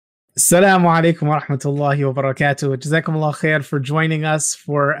Assalamu alaikum wa rahmatullahi wa barakatuh. Jazakumullah khair for joining us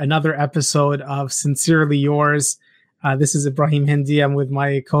for another episode of Sincerely Yours. This is Ibrahim Hindi. I'm with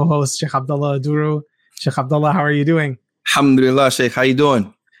my co-host, Sheikh Abdullah Aduru. Sheikh Abdullah, how are you doing? Alhamdulillah, Sheikh. How you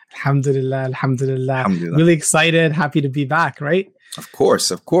doing? Alhamdulillah, alhamdulillah. Really excited, happy to be back, right? Of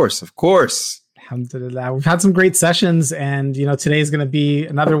course. Alhamdulillah. We've had some great sessions, and today is going to be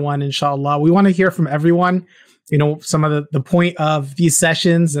another one, inshallah. We want to hear from everyone. Some of the point of these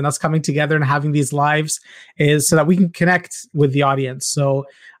sessions and us coming together and having these lives is so that we can connect with the audience. So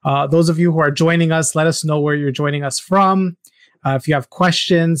those of you who are joining us, let us know where you're joining us from. If you have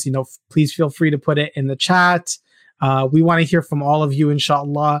questions, please feel free to put it in the chat. We want to hear from all of you,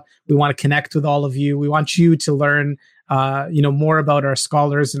 inshallah. We want to connect with all of you. We want you to learn, more about our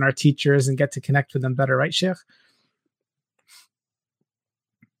scholars and our teachers and get to connect with them better. Right, Sheikh?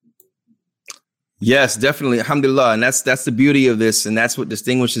 Yes, definitely. Alhamdulillah. And that's the beauty of this. And that's what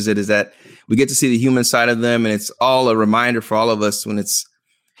distinguishes it, is that we get to see the human side of them. And it's all a reminder for all of us when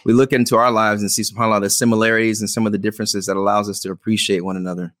we look into our lives and see, subhanAllah, the similarities and some of the differences that allows us to appreciate one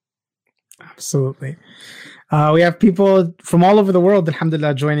another. Absolutely. We have people from all over the world,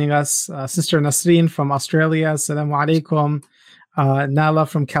 alhamdulillah, joining us. Sister Nasreen from Australia. Assalamu alaikum. Nala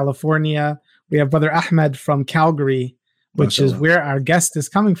from California. We have Brother Ahmed from Calgary, which is where our guest is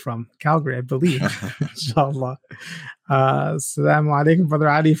coming from, Calgary, I believe. Inshallah. Assalamu alaikum, Brother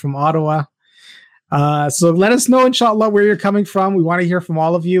Ali from Ottawa. So let us know, inshallah, where you're coming from. We want to hear from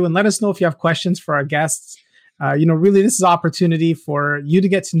all of you, and let us know if you have questions for our guests. Really, this is an opportunity for you to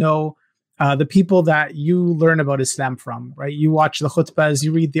get to know the people that you learn about Islam from, right? You watch the khutbahs,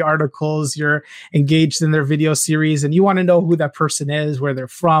 you read the articles, you're engaged in their video series, and you want to know who that person is, where they're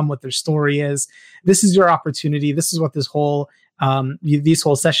from, what their story is. This is your opportunity. This is what these whole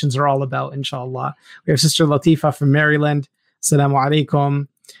sessions are all about, inshallah. We have Sister Latifa from Maryland. Assalamu alaikum.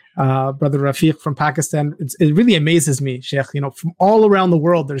 Brother Rafiq from Pakistan. It really amazes me, Sheikh. From all around the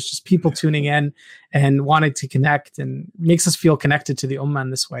world, there's just people tuning in and wanting to connect, and makes us feel connected to the ummah in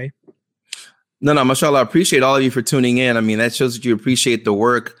this way. No, mashallah. I appreciate all of you for tuning in. I mean, that shows that you appreciate the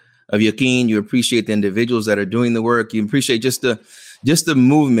work of Yaqeen. You appreciate the individuals that are doing the work. You appreciate just the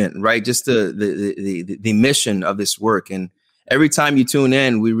movement, right? Just the mission of this work. And every time you tune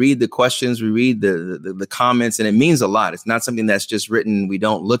in, we read the questions, we read the comments, and it means a lot. It's not something that's just written. We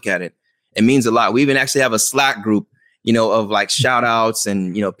don't look at it. It means a lot. We even actually have a Slack group, of like shout outs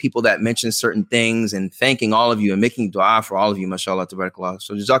and, people that mention certain things and thanking all of you and making dua for all of you, mashallah, tabarakallah.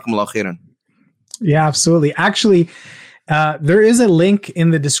 So jazakumullah khairan. Yeah, absolutely. Actually, there is a link in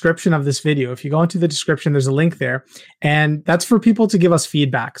the description of this video. If you go into the description, there's a link there, and that's for people to give us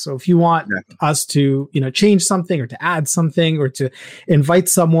feedback. So if you want us to, change something or to add something or to invite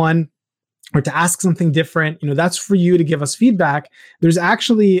someone or to ask something different, that's for you to give us feedback. There's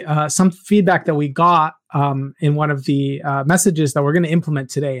actually some feedback that we got in one of the messages that we're going to implement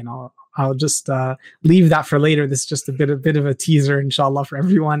today, and I'll just leave that for later. This is just a bit of a teaser, inshallah, for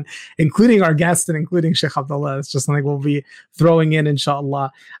everyone, including our guest and including Sheikh Abdullah. It's just something we'll be throwing in,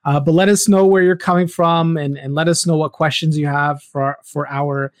 inshallah. But let us know where you're coming from, and let us know what questions you have for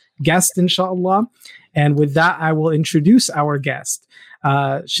our guest, inshallah. And with that, I will introduce our guest,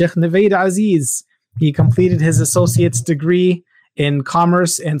 Sheikh Navaid Aziz. He completed his associate's degree in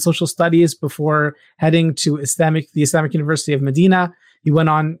Commerce and Social Studies before heading to the Islamic University of Medina. He went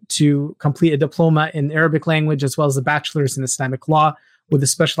on to complete a diploma in Arabic language as well as a bachelor's in Islamic law with a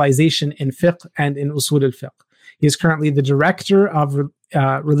specialization in fiqh and in usul al-fiqh. He is currently the director of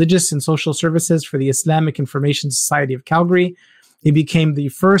religious and social services for the Islamic Information Society of Calgary. He became the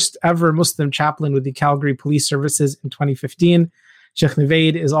first ever Muslim chaplain with the Calgary Police Services in 2015. Sheikh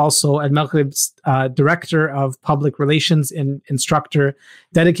Navaid is also Al-Maghrib's Director of Public Relations and instructor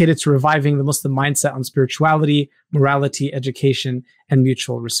dedicated to reviving the Muslim mindset on spirituality, morality, education, and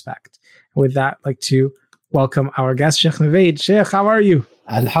mutual respect. With that, I'd like to welcome our guest, Sheikh Navaid. Sheikh, how are you?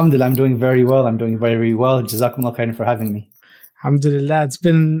 Alhamdulillah, I'm doing very well. Very well. Jazakumullah khairan for having me. Alhamdulillah.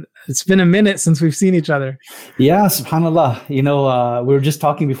 It's been a minute since we've seen each other. Yeah, subhanallah. We were just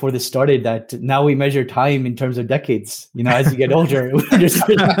talking before this started that now we measure time in terms of decades. As you get older, we just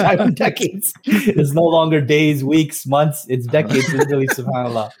measure time in decades. It's no longer days, weeks, months. It's decades, literally,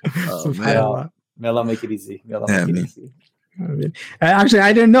 subhanallah. Subhanallah. May Allah make it easy. Actually,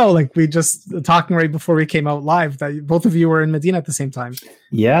 I didn't know. Like, we just talking right before we came out live that both of you were in Medina at the same time.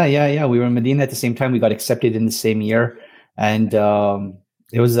 Yeah. We were in Medina at the same time. We got accepted in the same year. And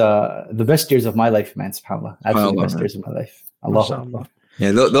it was the best years of my life, man, subhanAllah. Absolutely the best years of my life. Allah.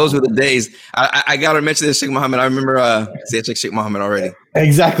 Yeah, those were the days. I got to mention this, Sheikh Muhammad. I remember Sheikh Muhammad already.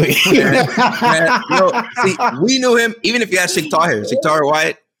 Exactly. man, see, we knew him, even if you had Sheikh Tahir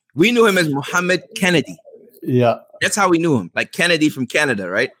Wyatt, We knew him as Muhammad Kennedy. Yeah. That's how we knew him, like Kennedy from Canada,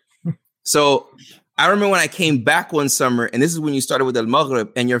 right? So I remember when I came back one summer, and this is when you started with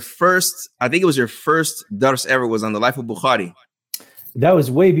Al-Maghrib, and I think it was your first dars ever was on the life of Bukhari. That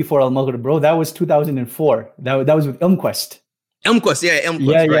was way before Al-Maghrib, bro. That was 2004. That was with Ilmquest. Ilmquest,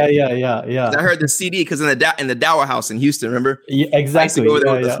 yeah. Yeah. I heard the CD because in the Dawah house in Houston, remember? Yeah, exactly. I used to go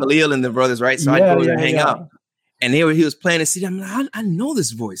there with the Khalil and the brothers, right? So I'd go there and hang out. And he was playing the CD. I'm like, I know this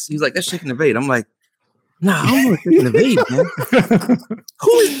voice. He was like, that's Sheikh Navaid. I'm like, nah, I don't know Sheikh Navaid, man.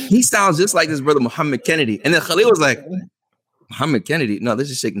 Who is he? Sounds just like his brother Muhammad Kennedy. And then Khalil was like, Muhammad Kennedy? No, this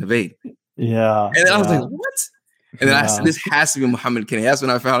is Sheikh Navaid. Yeah. And then I was like, what? And then I said, this has to be Muhammad Kennedy. That's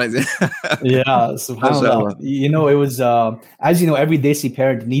when I found it. Yeah, subhanAllah. You know, it was, as you know, every Desi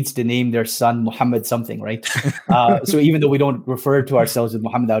parent needs to name their son Muhammad something, right? So even though we don't refer to ourselves as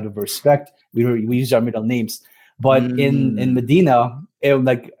Muhammad out of respect, we use our middle names. But in Medina,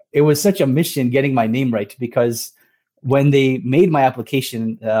 it was such a mission getting my name right, because when they made my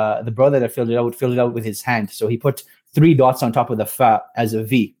application, the brother that filled it out with his hand. So he put 3 dots on top of the fa as a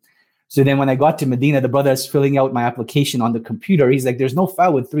V. So then when I got to Medina, the brother is filling out my application on the computer. He's like, there's no fa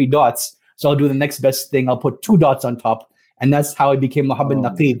with 3 dots. So I'll do the next best thing. I'll put 2 dots on top. And that's how I became Muhammad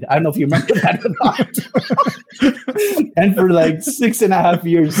Naqid. I don't know if you remember that or not. And for like 6.5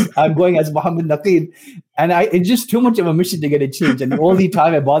 years, I'm going as Muhammad Naqid. And it's just too much of a mission to get it changed. And the only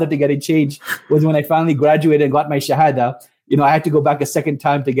time I bothered to get it changed was when I finally graduated and got my Shahada. You know, I had to go back a second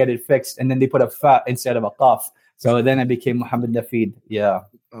time to get it fixed. And then they put a fa instead of a qaf. So then I became Muhammad Naqid. Yeah.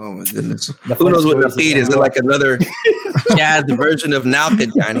 Oh my goodness. Who knows what Naqid is? Is it like another jazz version of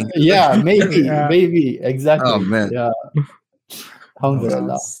Naqid, Johnny? Yeah, maybe. Maybe. Exactly. Oh man. Yeah.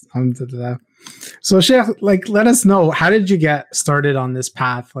 Alhamdulillah. Alhamdulillah. So Sheikh, like, let us know, how did you get started on this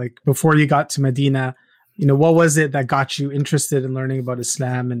path? Like, before you got to Medina, you know, what was it that got you interested in learning about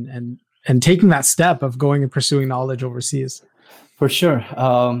Islam and taking that step of going and pursuing knowledge overseas? For sure.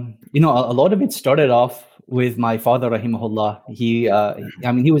 You know, a lot of it started off with my father, rahimahullah. He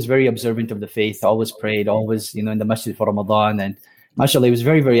was very observant of the faith, always prayed, always, you know, in the masjid for Ramadan. And mashallah, he was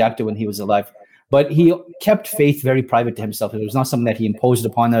very, very active when he was alive. But he kept faith very private to himself. It was not something that he imposed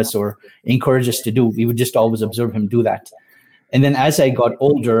upon us or encouraged us to do. We would just always observe him do that. And then as I got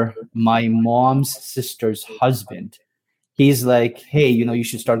older, my mom's sister's husband, he's like, hey, you know, you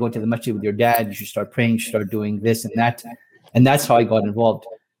should start going to the masjid with your dad. You should start praying. You should start doing this and that. And that's how I got involved.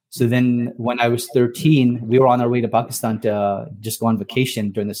 So then when I was 13, we were on our way to Pakistan to just go on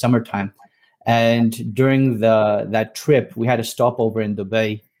vacation during the summertime. And during that trip, we had a stopover in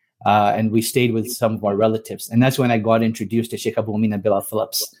Dubai. And we stayed with some of our relatives. And that's when I got introduced to Sheikh Abu Amin and Bilal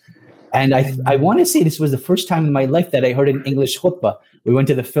Phillips. And I want to say this was the first time in my life that I heard an English khutbah. We went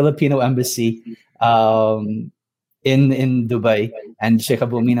to the Filipino embassy in Dubai, and Sheikh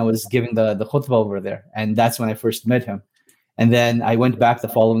Abu Amin was giving the khutbah over there. And that's when I first met him. And then I went back the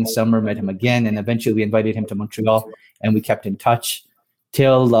following summer, met him again, and eventually we invited him to Montreal, and we kept in touch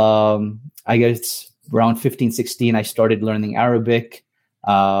till, I guess, around 15, 16, I started learning Arabic.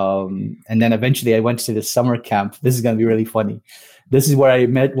 And then eventually I went to the summer camp. This is going to be really funny. This is where I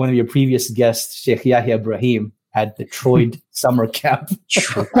met one of your previous guests, Sheikh Yahya Ibrahim, at the Troy summer camp.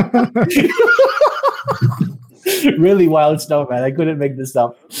 Really wild stuff, man. I couldn't make this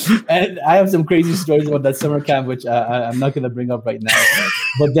up. And I have some crazy stories about that summer camp, which I'm not going to bring up right now.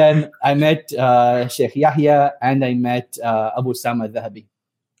 But then I met Sheikh Yahya, and I met Abu Sama al-Dhahabi.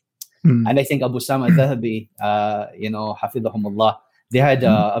 And I think Abu Sama al-Dhahabi, hafidhahumullah, they had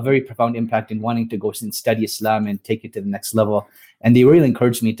a very profound impact in wanting to go and study Islam and take it to the next level. And they really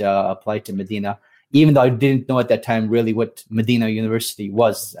encouraged me to apply to Medina, even though I didn't know at that time really what Medina University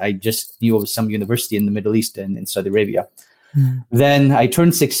was. I just knew it was some university in the Middle East and in Saudi Arabia. Then I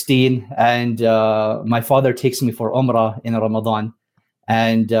turned 16, and my father takes me for Umrah in Ramadan.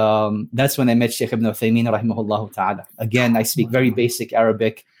 And that's when I met Sheikh Ibn Uthaymeen, rahimahullah ta'ala. Again, I speak very basic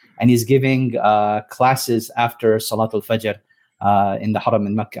Arabic, and he's giving classes after Salatul Fajr in the Haram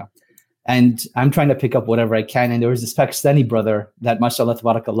in Mecca. And I'm trying to pick up whatever I can. And there was this Pakistani brother that, mashallah,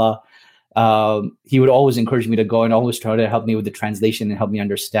 tabarakallah, he would always encourage me to go and always try to help me with the translation and help me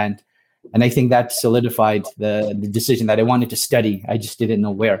understand. And I think that solidified the decision that I wanted to study. I just didn't know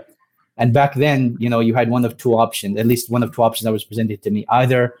where. And back then, you know, you had one of two options, at least one of two options that was presented to me.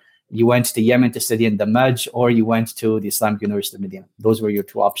 Either you went to Yemen to study in Damaj, or you went to the Islamic University of Medina. Those were your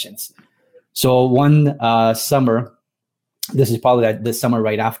two options. So one summer, this is probably the summer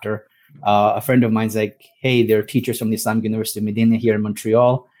right after, a friend of mine's like, hey, there are teachers from the Islamic University of Medina here in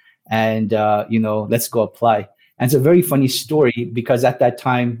Montreal, and, let's go apply. And it's a very funny story, because at that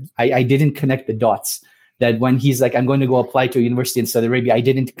time, I didn't connect the dots. that when he's like, I'm going to go apply to a university in Saudi Arabia, I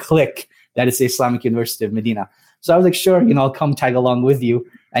didn't click that it's the Islamic University of Medina. So I was like, sure, I'll come tag along with you.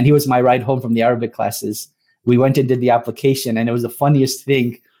 And he was my ride home from the Arabic classes. We went and did the application, and it was the funniest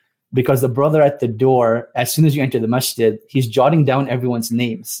thing because the brother at the door, as soon as you enter the masjid, he's jotting down everyone's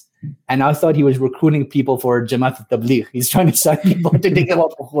names. And I thought he was recruiting people for Jamaat al-Tabligh. He's trying to sign people to take him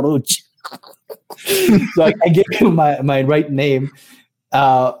up for khuruj. So I gave him my right name.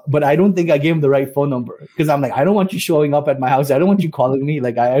 But I don't think I gave him the right phone number because I'm like, I don't want you showing up at my house. I don't want you calling me.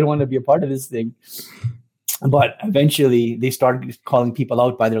 Like, I don't want to be a part of this thing. But eventually they started calling people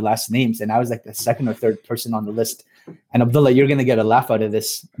out by their last names. And I was like the second or third person on the list. And Abdullah, you're going to get a laugh out of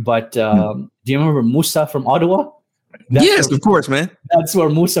this. But do you remember Musa from Ottawa? Yes, of course, man. That's where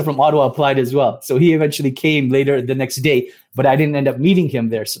Musa from Ottawa applied as well. So he eventually came later the next day, but I didn't end up meeting him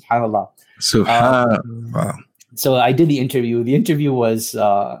there, subhanAllah. Wow. So I did the interview. The interview was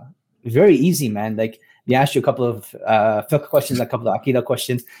very easy, man. Like, they asked you a couple of fiqh questions, a couple of aqidah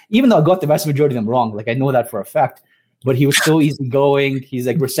questions, even though I got the vast majority of them wrong. Like, I know that for a fact. But he was so easygoing. He's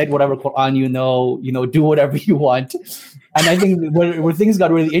like, recite whatever Quran you know, do whatever you want. And I think where things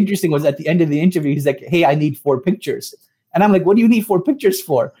got really interesting was at the end of the interview, he's like, hey, I need 4 pictures. And I'm like, what do you need 4 pictures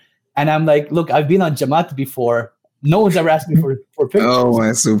for? And I'm like, look, I've been on Jamaat before. No one's ever asked me for pictures. Oh, my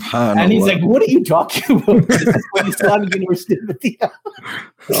subhanAllah. And he's like, what are you talking about? This is for Islamic University of Medina.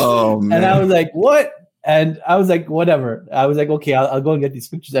 Oh, man. And I was like, what? And I was like, whatever. I was like, okay, I'll go and get these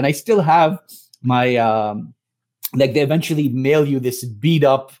pictures. And I still have my, like, they eventually mail you this beat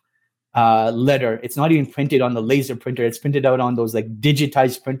up letter. It's not even printed on the laser printer. It's printed out on those like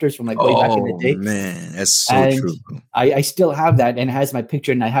digitized printers from like way back in the day. Man, that's so true. I still have that, and it has my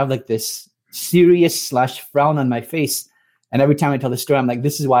picture, and I have like this serious / frown on my face. And every time I tell the story, I'm like,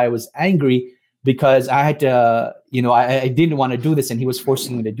 this is why I was angry, because I had to, I didn't want to do this, and he was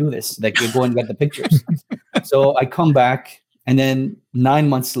forcing me to do this. Like, you go and get the pictures. So I come back, and then 9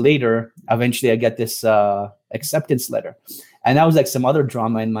 months later, eventually I get this acceptance letter. And that was like some other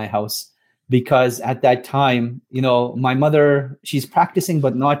drama in my house, because at that time, my mother, she's practicing,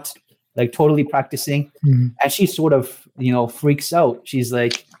 but not like totally practicing. Mm-hmm. And she sort of, freaks out. She's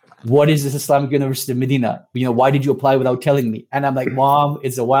like, what is this Islamic University of Medina? Why did you apply without telling me? And I'm like, Mom,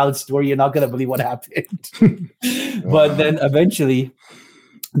 it's a wild story. You're not going to believe what happened. But then eventually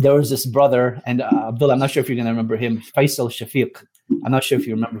there was this brother, and Abdullah, I'm not sure if you're going to remember him, Faisal Shafiq. I'm not sure if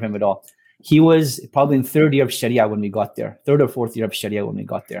you remember him at all. He was probably in third year of Sharia when we got there, third or fourth year of Sharia when we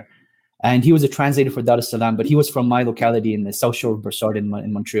got there. And he was a translator for Dar es Salaam, but he was from my locality in the South Shore of Bursard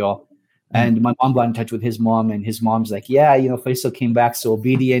in Montreal. And my mom got in touch with his mom, and his mom's like, yeah, Faisal came back so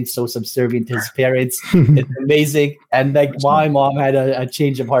obedient, so subservient to his parents. It's amazing. And like, my mom had a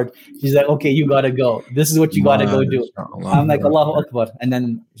change of heart. She's like, okay, you got to go. This is what you got to go do. I'm like, Allahu Akbar. And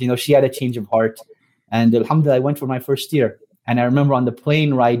then, she had a change of heart. And alhamdulillah, I went for my first year. And I remember on the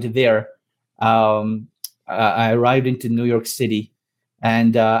plane ride there, I arrived into New York City,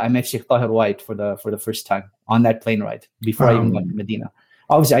 and I met Sheikh Tahir White for the first time on that plane ride before I even got to Medina.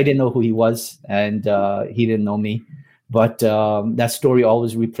 Obviously, I didn't know who he was, and he didn't know me. But that story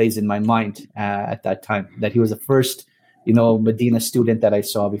always replays in my mind at that time, that he was the first, Medina student that I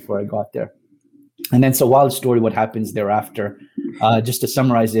saw before I got there. And then, so wild story, what happens thereafter. Just to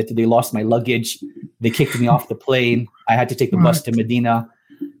summarize it, they lost my luggage. They kicked me off the plane. I had to take the bus to Medina.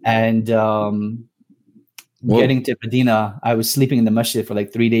 And getting to Medina, I was sleeping in the masjid for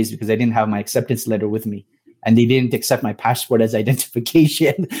like 3 days because I didn't have my acceptance letter with me. And they didn't accept my passport as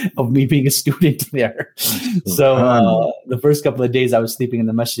identification of me being a student there. So the first couple of days I was sleeping in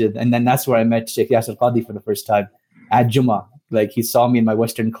the masjid. And then that's where I met Sheikh Yasir Qadi for the first time at Jummah. Like, he saw me in my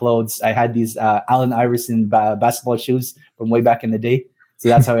Western clothes. I had these Allen Iverson basketball shoes from way back in the day. So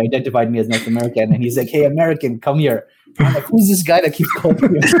that's how he identified me as North American. And he's like, hey, American, come here. I'm like, who's this guy that keeps calling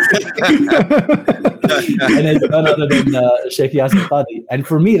me? And it's none other than Sheikh Yasir Qadi. And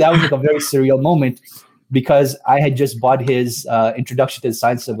for me, that was like a very surreal moment, because I had just bought his Introduction to the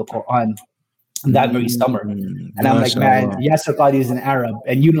Science of the Quran that very summer. And I'm like, man, Yasir Qadi is an Arab,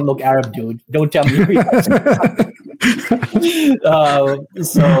 and you don't look Arab, dude. Don't tell me you're Yasir Qadi.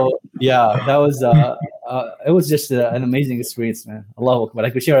 So, yeah, that was, it was just an amazing experience, man. Allahu Akbar. I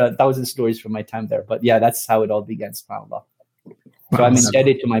could share 1,000 stories from my time there. But yeah, that's how it all began, subhanAllah. So I'm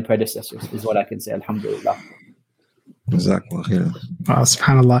indebted to my predecessors, is what I can say, alhamdulillah.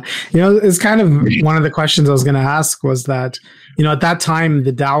 SubhanAllah. It's kind of one of the questions I was going to ask was that, at that time,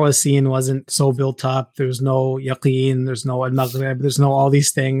 the dawah scene wasn't so built up. There's no yaqeen, there's no al-maghrib, there's no all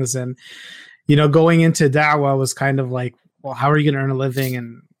these things. And, going into dawah was kind of like, well, how are you going to earn a living?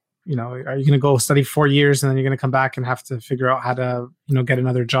 And are you going to go study 4 years and then you're going to come back and have to figure out how to, get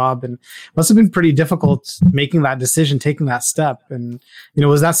another job? And it must have been pretty difficult making that decision, taking that step. And,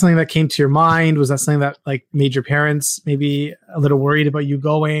 was that something that came to your mind? Was that something that like made your parents maybe a little worried about you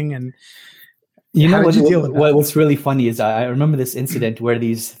going? And what's really funny is I remember this incident where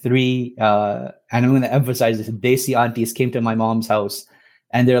these three, and I'm going to emphasize this, Desi aunties came to my mom's house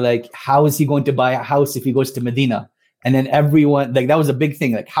and they're like, how is he going to buy a house if he goes to Medina? And then everyone, like, that was a big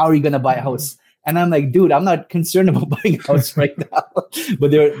thing. Like, how are you going to buy a house? And I'm like, dude, I'm not concerned about buying a house right now.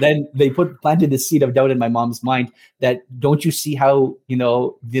 But then they planted the seed of doubt in my mom's mind that, don't you see how,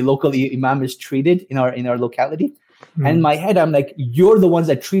 the local imam is treated in our locality? Mm-hmm. And in my head, I'm like, you're the ones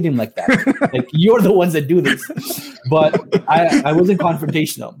that treat him like that. Like, you're the ones that do this. But I wasn't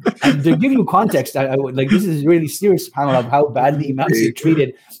confrontational. And to give you context, I like, this is really serious, panel, of how badly imams are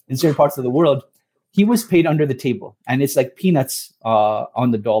treated in certain parts of the world. He was paid under the table, and it's like peanuts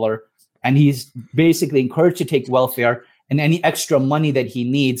on the dollar. And he's basically encouraged to take welfare, and any extra money that he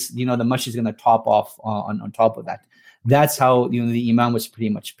needs, the mush is going to top off on top of that. That's how, the imam was pretty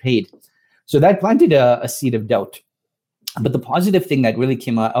much paid. So that planted a seed of doubt. But the positive thing that really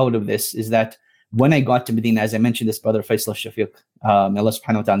came out of this is that when I got to Medina, as I mentioned, this brother Faisal Shafiq, Allah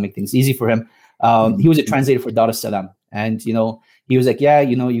subhanahu wa ta'ala make things easy for him. He was a translator for Dar es Salaam. And, he was like, yeah,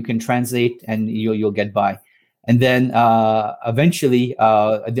 you can translate and you'll get by. And then eventually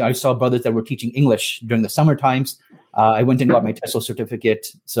I saw brothers that were teaching English during the summer times. I went and got my TESOL certificate.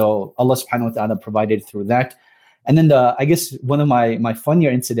 So Allah subhanahu wa ta'ala provided through that. And then I guess one of my funnier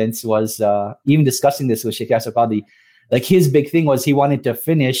incidents was even discussing this with Sheikh Yasser Qadhi. Like, his big thing was he wanted to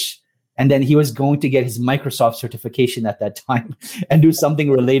finish, and then he was going to get his Microsoft certification at that time and do something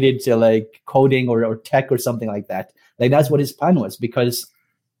related to like coding or tech or something like that. Like, that's what his plan was, because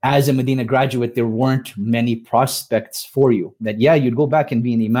as a Medina graduate, there weren't many prospects for you. That, yeah, you'd go back and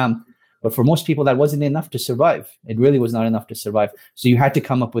be an imam, but for most people, that wasn't enough to survive. It really was not enough to survive. So you had to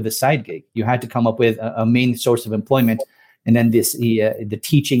come up with a side gig. You had to come up with a main source of employment. And then the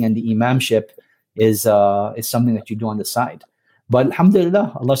teaching and the imamship is something that you do on the side. But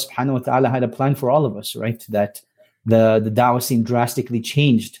alhamdulillah, Allah subhanahu wa ta'ala had a plan for all of us, right? That the da'wah scene drastically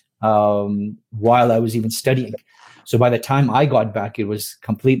changed while I was even studying. So by the time I got back, it was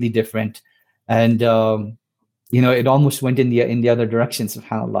completely different. And, it almost went in the other direction,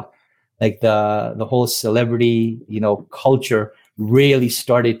 subhanAllah. Like the whole celebrity, culture really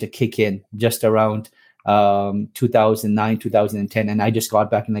started to kick in just around 2009, 2010. And I just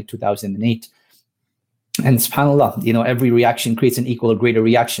got back in like 2008. And subhanAllah, every reaction creates an equal or greater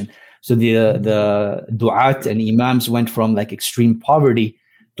reaction. So the du'at and imams went from like extreme poverty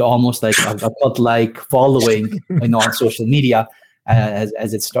to almost like a cult-like following, on social media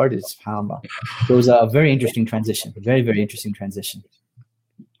as it started. SubhanAllah. So it was a very interesting transition, a very, very interesting transition.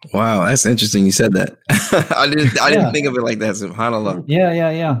 Wow, that's interesting. You said that. I didn't think of it like that. SubhanAllah.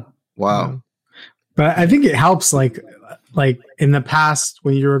 Yeah. Wow. But I think it helps, like in the past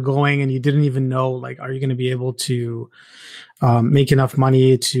when you were going and you didn't even know, like, are you going to be able to make enough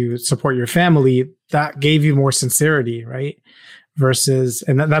money to support your family? That gave you more sincerity, right? Versus,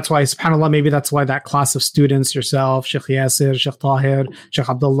 and that's why, subhanAllah, maybe that's why that class of students, yourself, Sheikh Yasser, Sheikh Tahir, Sheikh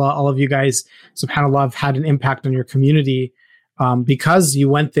Abdullah, all of you guys, subhanAllah, have had an impact on your community because you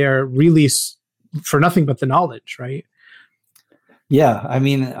went there really for nothing but the knowledge, right? Yeah, I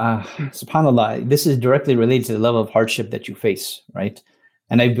mean, subhanAllah, this is directly related to the level of hardship that you face, right?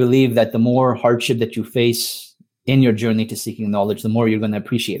 And I believe that the more hardship that you face in your journey to seeking knowledge, the more you're going to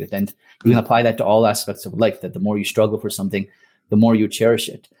appreciate it. And you can apply that to all aspects of life, that the more you struggle for something, the more you cherish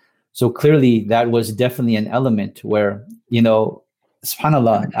it. So clearly, that was definitely an element where,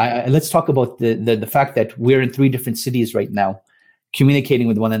 subhanAllah, let's talk about the fact that we're in 3 different cities right now, communicating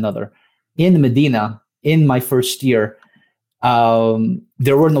with one another. In Medina, in my first year,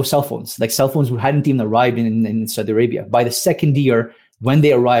 there were no cell phones. Like, cell phones hadn't even arrived in Saudi Arabia. By the second year, when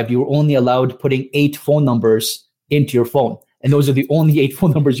they arrived, you were only allowed putting 8 phone numbers into your phone. And those are the only 8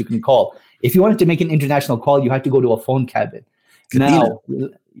 phone numbers you can call. If you wanted to make an international call, you had to go to a phone cabin. Now,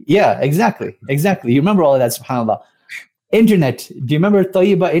 yeah, exactly. You remember all of that, subhanAllah. Internet. Do you remember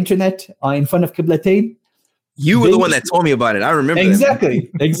Tayyiba internet in front of Qiblatain? You were the one that told me about it. I remember.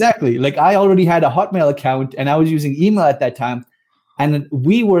 Exactly. Like, I already had a Hotmail account and I was using email at that time. And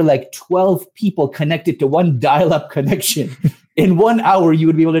we were like 12 people connected to one dial-up connection. In 1 hour, you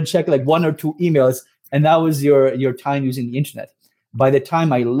would be able to check like 1 or 2 emails. And that was your time using the internet. By the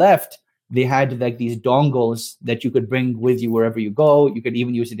time I left, they had like these dongles that you could bring with you wherever you go. You could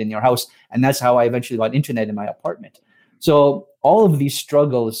even use it in your house. And that's how I eventually got internet in my apartment. So all of these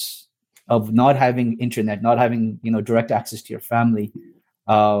struggles of not having internet, not having, direct access to your family,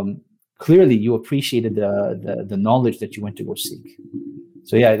 clearly you appreciated the knowledge that you went to go seek.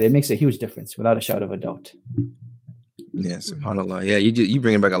 So yeah, it makes a huge difference without a shadow of a doubt. Yeah, subhanAllah. Yeah, you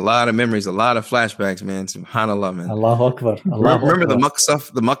bringing back a lot of memories, a lot of flashbacks, man. SubhanAllah, man. Allahu Akbar. Remember the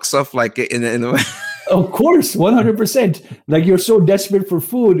muqsaf, like in the Of course, 100%. Like you're so desperate for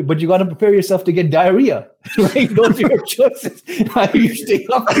food, but you got to prepare yourself to get diarrhea. Right? Those are your choices. Either you stay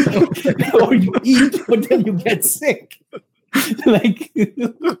up or you eat, but then you get sick. Like,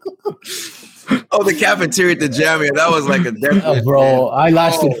 the cafeteria at the Jamia, that was like a death. Bro, I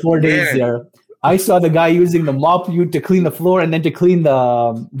lasted 4 days there. I saw the guy using the mop to clean the floor and then to clean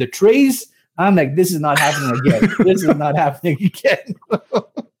the trays. I'm like, this is not happening again. This is not happening again.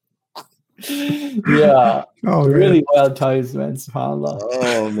 Yeah. Oh, really wild times, man. SubhanAllah.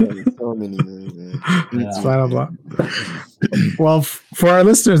 Oh, man. So many, man. Yeah. SubhanAllah. Well, for our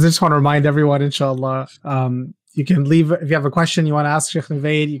listeners, I just want to remind everyone, inshallah, you can leave, if you have a question you want to ask Sheikh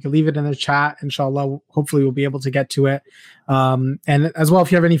Navaid, you can leave it in the chat. Inshallah, hopefully we'll be able to get to it. And as well,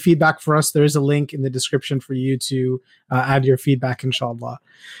 if you have any feedback for us, there is a link in the description for you to add your feedback, inshallah.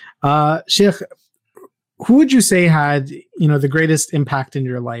 Sheikh, who would you say had, the greatest impact in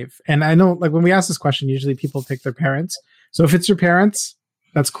your life? And I know, like, when we ask this question, usually people pick their parents. So if it's your parents,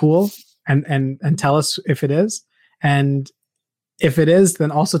 that's cool. And tell us if it is. And if it is,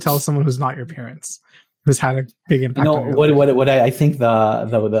 then also tell us someone who's not your parents, who's had a big impact. What I think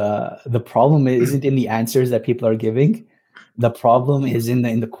the problem isn't in the answers that people are giving. The problem is in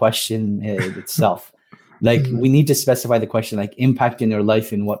the question itself. Like, we need to specify the question, like, impact in your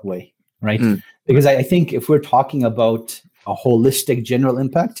life in what way, right? Because I think if we're talking about a holistic general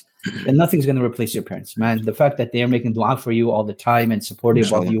impact, then nothing's going to replace your parents, man. The fact that they are making dua for you all the time and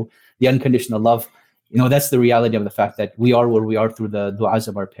supportive of you, the unconditional love, that's the reality of the fact that we are where we are through the du'as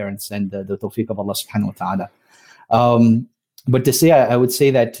of our parents and the tawfiq of Allah subhanahu wa ta'ala. But to say, I would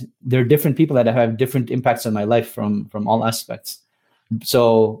say that there are different people that have different impacts on my life from all aspects.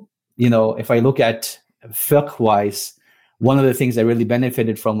 So, if I look at fiqh-wise, one of the things I really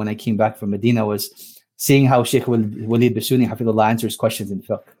benefited from when I came back from Medina was seeing how Sheikh Walid Basuni, Hafidullah, answers questions in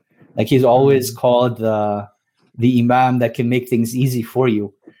fiqh. Like, he's always called the imam that can make things easy for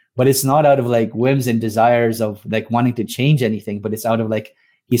you. But it's not out of like whims and desires of like wanting to change anything, but it's out of like,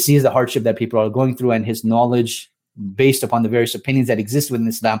 he sees the hardship that people are going through, and his knowledge based upon the various opinions that exist within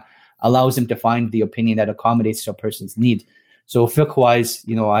Islam allows him to find the opinion that accommodates a person's need. So fiqh-wise,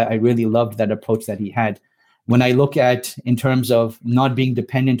 I really loved that approach that he had. When I look at in terms of not being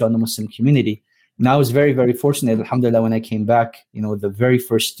dependent on the Muslim community, and I was very, very fortunate, alhamdulillah, when I came back, the very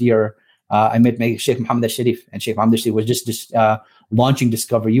first year, I met Sheikh Muhammad al-Sharif, and Sheikh Muhammad al-Sharif was just launching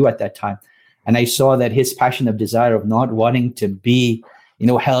Discover You at that time. And I saw that his passion of desire of not wanting to be,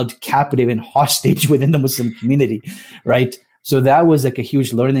 held captive and hostage within the Muslim community, right? So that was like a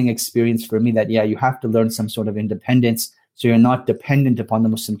huge learning experience for me that, you have to learn some sort of independence so you're not dependent upon the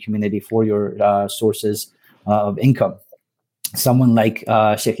Muslim community for your sources of income. Someone like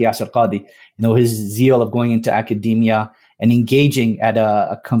Sheikh Yasir Qadi, his zeal of going into academia and engaging at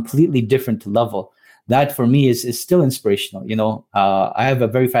a completely different level. That for me is still inspirational. I have a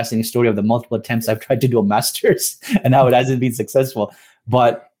very fascinating story of the multiple attempts I've tried to do a master's and how it hasn't been successful.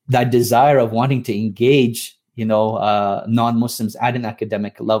 But that desire of wanting to engage, non-Muslims at an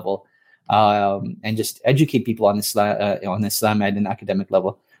academic level and just educate people on Islam at an academic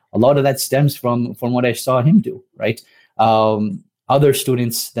level. A lot of that stems from what I saw him do, right? Other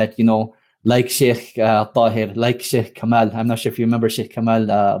students that, like Sheikh Tahir, like Sheikh Kamal. I'm not sure if you remember Sheikh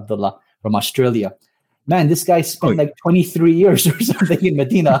Kamal Abdullah from Australia. Man, this guy spent like 23 years or something in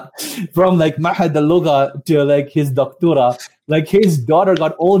Medina, from like Mahad al-Lugha to like his doctora. Like his daughter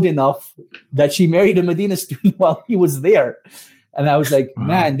got old enough that she married a Medina student while he was there. And I was like,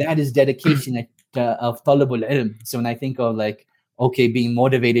 man, that is dedication of talabul ilm. So when I think of like, okay, being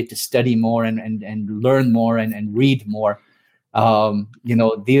motivated to study more and learn more and read more,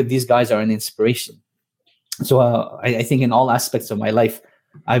 these guys are an inspiration. So I think in all aspects of my life,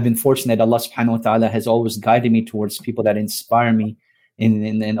 I've been fortunate. Allah subhanahu wa ta'ala has always guided me towards people that inspire me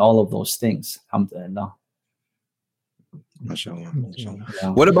in all of those things. Alhamdulillah. MashaAllah. MashaAllah. Yeah.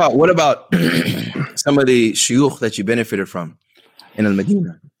 What about some of the shuyukh that you benefited from in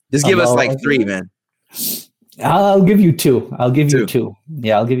Al-Madinah? Just give us like three, man. I'll give you two. Yeah, I'll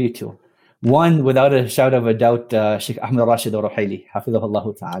give you two. One, without a shadow of a doubt, Sheikh Ahmed Rashid al-Ruhaili,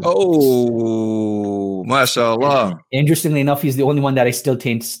 hafidhahullah ta'ala. Oh, mashallah. Interestingly enough, he's the only one that I still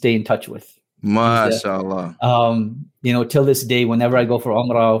stay in touch with. Mashallah. Till this day, whenever I go for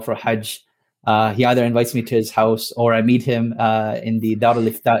Umrah or for Hajj, he either invites me to his house or I meet him in the Dar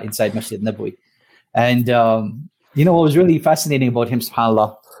al-Ifta inside Masjid Nabawi. And You know, what was really fascinating about him,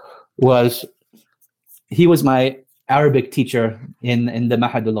 subhanAllah, was he was my Arabic teacher in the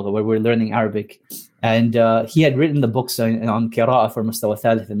Mahad al-Lugha, where we're learning Arabic. And he had written the books on Qira'ah for Mustawa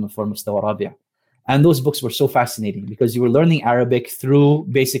Thalith and for Mustawa Rabi'. And those books were so fascinating because you were learning Arabic through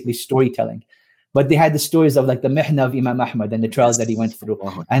basically storytelling. But they had the stories of like the Mihna of Imam Ahmad and the trials that he went through.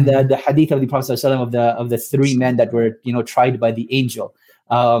 And the hadith of the Prophet ﷺ of the three men that were, tried by the angel.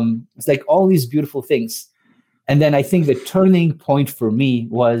 It's like all these beautiful things. And then I think the turning point for me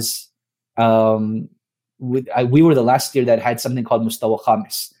was we were the last year that had something called Mustawa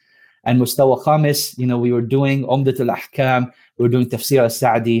Khamis. And Mustawa Khamis, we were doing Umdat al-Ahkam, we were doing Tafsir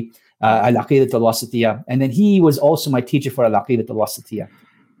al-Sa'di, Al-Aqidat al-Wasitiyah. And then he was also my teacher for Al-Aqidat al-Wasitiyah.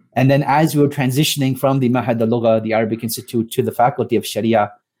 And then as we were transitioning from the Mahad al-Lugha, the Arabic Institute, to the Faculty of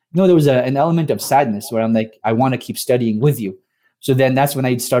Sharia, there was an element of sadness where I'm like, I want to keep studying with you. So then that's when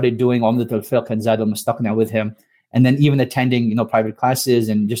I started doing Umdat al-Fiqh and Zad al-Mustaqna with him. And then even attending, private classes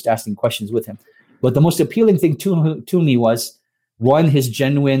and just asking questions with him. But the most appealing thing to me was, one, his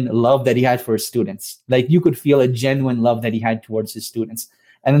genuine love that he had for his students. Like you could feel a genuine love that he had towards his students.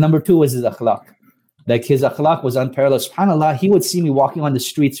 And then number two was his akhlaq. Like his akhlaq was unparalleled. SubhanAllah, he would see me walking on the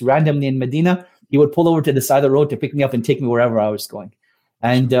streets randomly in Medina. He would pull over to the side of the road to pick me up and take me wherever I was going.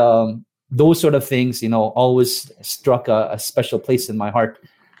 And those sort of things, always struck a special place in my heart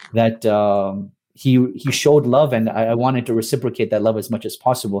that he showed love, and I wanted to reciprocate that love as much as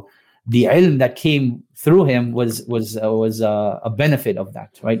possible. The ilm that came through him was a benefit of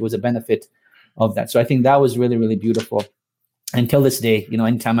that, right? It was a benefit of that. So I think that was really, really beautiful. Until this day,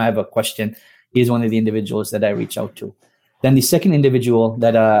 anytime I have a question, he's one of the individuals that I reach out to. Then the second individual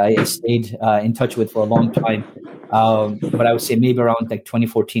that I stayed in touch with for a long time, but I would say maybe around like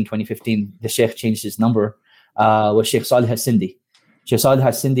 2014, 2015, the Sheikh changed his number, was Sheikh Salih al-Sindi. Sheikh Salih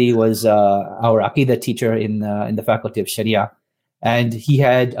al-Sindi was our Aqidah teacher in the Faculty of Sharia. And he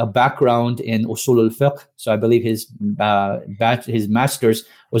had a background in Usul al-Fiqh. So I believe his master's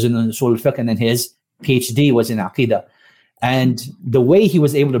was in Usul al-Fiqh, and then his PhD was in Aqidah. And the way he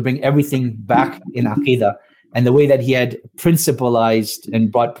was able to bring everything back in Aqidah, and the way that he had principalized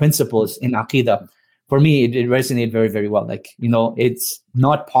and brought principles in Aqidah, for me, it resonated very, very well. Like, it's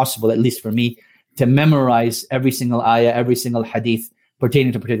not possible, at least for me, to memorize every single ayah, every single hadith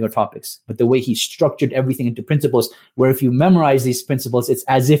pertaining to particular topics. But the way he structured everything into principles, where if you memorize these principles, it's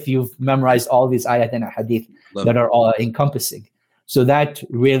as if you've memorized all these ayat and hadith that are all encompassing. So that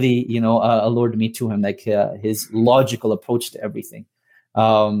really, allured me to him, like his logical approach to everything.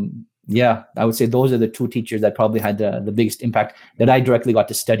 I would say those are the two teachers that probably had the biggest impact that I directly got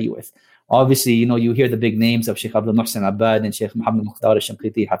to study with. Obviously, you hear the big names of Sheikh Abdul Muhsin Abbad and Sheikh Muhammad Mukhtar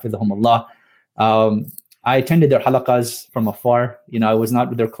al-Shanqiti, hafidhahumullah. I attended their halaqas from afar. I was not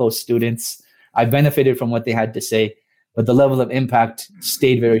with their close students. I benefited from what they had to say, but the level of impact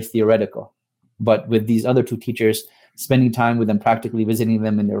stayed very theoretical. But with these other two teachers, spending time with them, practically visiting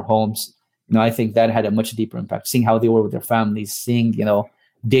them in their homes, I think that had a much deeper impact. Seeing how they were with their families, seeing,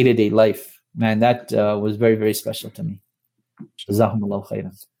 day-to-day life, man, that was very, very special to me. Jazakumullahu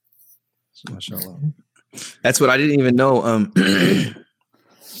khairan. MashaAllah. That's what I didn't even know.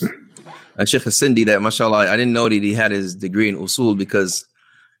 Sheikh Sindi, that mashallah, I didn't know that he had his degree in usul because,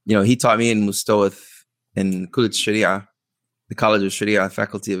 he taught me in Mustawah in Kullit Sharia, the College of Sharia,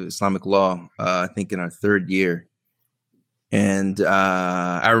 Faculty of Islamic Law, I think in our third year. And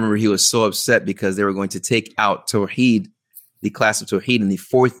I remember he was so upset because they were going to take out Tawheed, the class of Tawheed, in the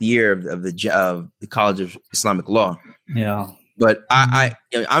fourth year of the College of Islamic Law. Yeah. But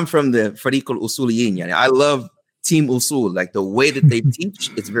I'm from the Fariq al-Usuliyin. I love Team Usul, like the way that they teach.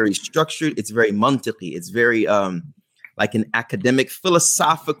 It's very structured. It's very mantiqi. It's very like an academic,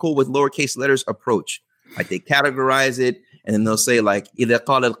 philosophical with lowercase letters approach. Like they categorize it, and then they'll say like إذا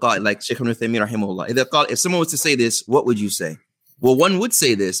قال القائل, like Sheikh Ibn Uthaymeen rahimahullah. If someone was to say this, what would you say? Well, one would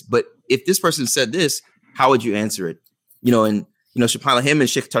say this, but if this person said this, how would you answer it? SubhanAllah, him and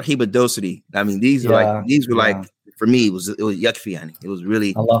Sheikh Tarhib al-Dosri. I mean, these were like. For me, it was yakfi, yani. It was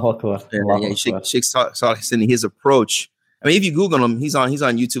really Allahu Akbar. Sheikh Salih Sindi, his approach. I mean, if you Google him, he's on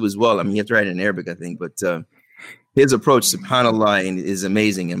YouTube as well. I mean, you have to write it in Arabic, I think, but his approach, subhanAllah, is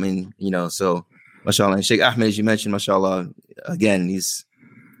amazing. I mean, so mashallah. And Sheikh Ahmed, as you mentioned, mashallah, again, he's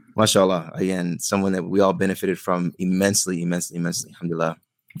mashallah, again, someone that we all benefited from immensely. Alhamdulillah.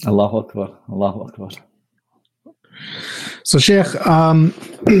 Allahu Akbar. Allahu Akbar. So, Sheikh,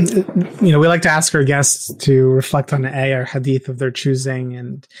 we like to ask our guests to reflect on an ayah or hadith of their choosing,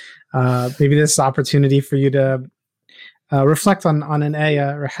 and maybe this is an opportunity for you to reflect on an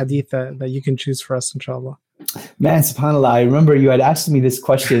ayah or hadith that you can choose for us, inshallah. Man, subhanAllah, I remember you had asked me this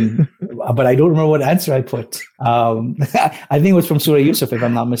question but I don't remember what answer I put. I think it was from Surah Yusuf, if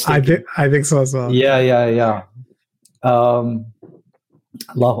I'm not mistaken. I think so as well. Yeah. Allahu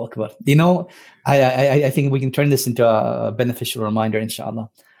Akbar. I think we can turn this into a beneficial reminder, inshallah.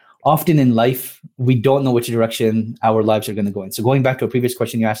 Often in life, we don't know which direction our lives are going to go in. So going back to a previous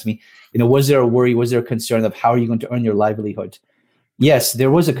question you asked me, was there a worry, was there a concern of how are you going to earn your livelihood? Yes,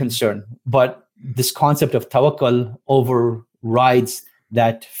 there was a concern, but this concept of tawakkul overrides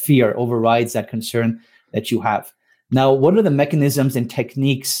that fear, overrides that concern that you have. Now, what are the mechanisms and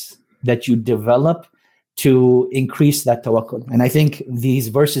techniques that you develop to increase that tawakkul? And I think these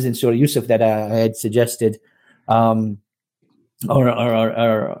verses in Surah Yusuf that I had suggested are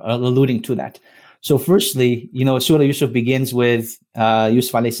alluding to that. So firstly, Surah Yusuf begins with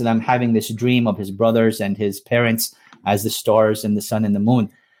Yusuf alayhi salam having this dream of his brothers and his parents as the stars and the sun and the moon.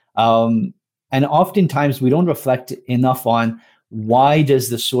 And oftentimes we don't reflect enough on why does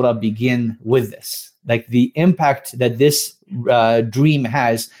the surah begin with this? Like the impact that this dream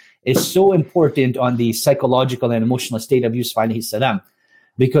has is so important on the psychological and emotional state of Yusuf alayhi salam.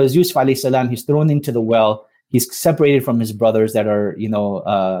 Because Yusuf alayhi salam, he's thrown into the well, he's separated from his brothers that are,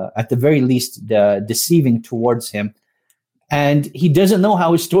 at the very least, deceiving towards him. And he doesn't know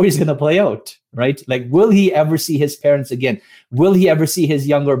how his story is going to play out, right? Like, will he ever see his parents again? Will he ever see his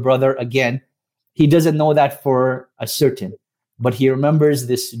younger brother again? He doesn't know that for a certain, but he remembers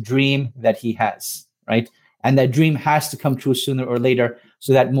this dream that he has, right? And that dream has to come true sooner or later.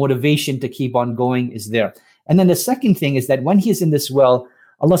 So that motivation to keep on going is there. And then the second thing is that when he's in this well,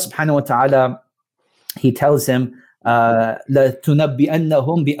 Allah subhanahu wa ta'ala, he tells him, لَتُنَبِّئَنَّهُمْ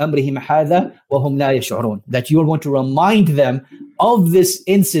بِأَمْرِهِمْ هَذَا وَهُمْ لَا يَشْعُرُونَ, that you are going to remind them of this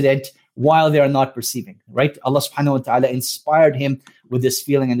incident while they are not perceiving, right? Allah subhanahu wa ta'ala inspired him with this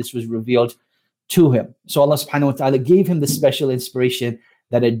feeling, and this was revealed to him. So Allah subhanahu wa ta'ala gave him the special inspiration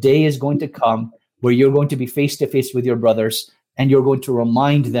that a day is going to come where you're going to be face to face with your brothers and you're going to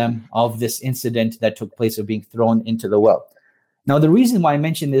remind them of this incident that took place of being thrown into the well. Now, the reason why I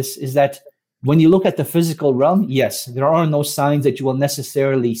mention this is that when you look at the physical realm, yes, there are no signs that you will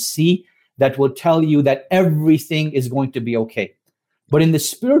necessarily see that will tell you that everything is going to be okay. But in the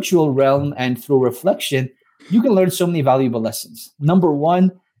spiritual realm and through reflection, you can learn so many valuable lessons. Number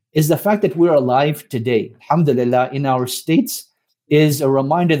one is the fact that we're alive today, alhamdulillah, in our states, is a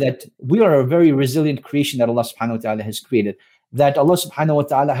reminder that we are a very resilient creation that Allah subhanahu wa ta'ala has created, that Allah subhanahu wa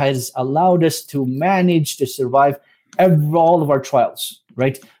ta'ala has allowed us to manage to survive all of our trials,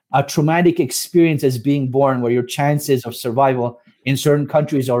 right? A traumatic experience as being born where your chances of survival in certain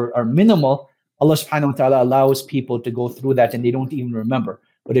countries are minimal. Allah subhanahu wa ta'ala allows people to go through that and they don't even remember.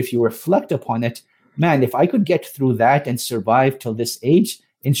 But if you reflect upon it, man, if I could get through that and survive till this age,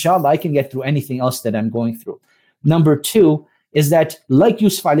 inshallah, I can get through anything else that I'm going through. Number two is that like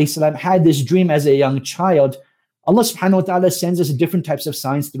Yusuf alayhi salam had this dream as a young child, Allah subhanahu wa ta'ala sends us different types of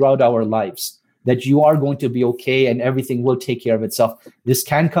signs throughout our lives that you are going to be okay and everything will take care of itself. This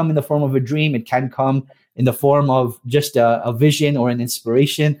can come in the form of a dream. It can come in the form of just a vision or an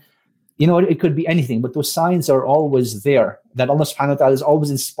inspiration. It could be anything, but those signs are always there, that Allah subhanahu wa ta'ala is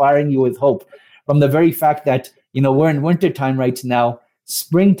always inspiring you with hope. From the very fact that, we're in wintertime right now,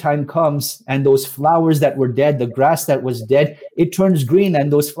 springtime comes and those flowers that were dead, the grass that was dead, it turns green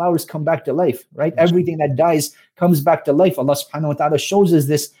and those flowers come back to life, right? Everything that dies comes back to life. Allah subhanahu wa ta'ala shows us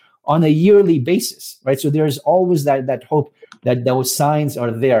this on a yearly basis, right? So there's always that hope that those signs are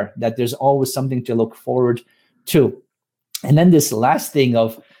there, that there's always something to look forward to. And then this last thing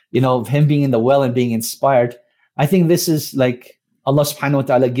of him being in the well and being inspired, I think this is like Allah subhanahu wa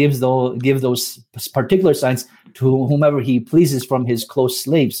ta'ala give those particular signs to whomever he pleases from his close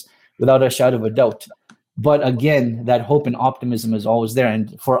slaves, without a shadow of a doubt. But again, that hope and optimism is always there.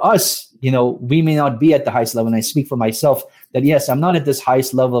 And for us, we may not be at the highest level. And I speak for myself that, yes, I'm not at this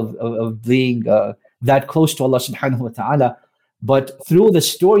highest level of being that close to Allah subhanahu wa ta'ala. But through the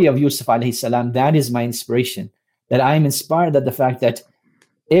story of Yusuf alayhi salam, that is my inspiration. That I am inspired at the fact that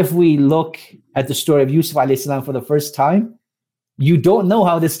if we look at the story of Yusuf alayhi salam for the first time, you don't know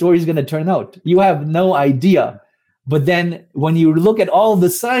how this story is going to turn out. You have no idea. But then when you look at all the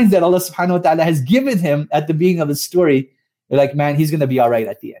signs that Allah subhanahu wa ta'ala has given him at the beginning of the story, you're like, man, he's going to be all right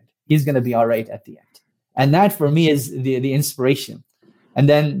at the end. He's going to be all right at the end. And that for me is the inspiration. And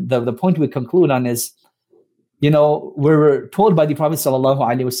then the point we conclude on is, we're told by the Prophet sallallahu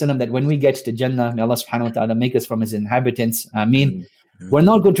alaihi wasallam that when we get to Jannah, may Allah subhanahu wa ta'ala make us from his inhabitants. Ameen. We're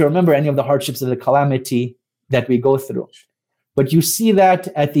not going to remember any of the hardships of the calamity that we go through. But you see that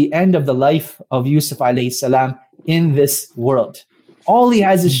at the end of the life of Yusuf alayhi salam in this world. All he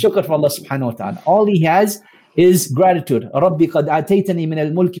has is shukr for Allah subhanahu wa ta'ala. All he has is gratitude. رَبِّ قَدْ آتَيْتَنِي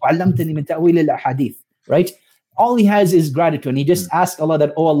مِنَ الْمُلْكِ وَعَلَّمْتَنِي مِنْ تَأْوِيلِ الْأَحَادِيثِ. Right? All he has is gratitude. And he just asks Allah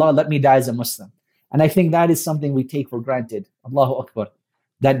that, oh Allah, let me die as a Muslim. And I think that is something we take for granted. Allahu Akbar.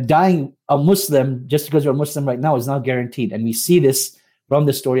 That dying a Muslim, just because you're a Muslim right now, is not guaranteed. And we see this from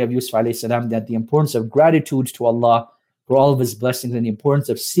the story of Yusuf alayhi salam, that the importance of gratitude to Allah for all of his blessings and the importance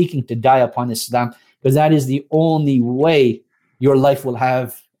of seeking to die upon Islam, because that is the only way your life will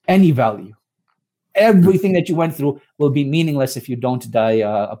have any value. Everything that you went through will be meaningless if you don't die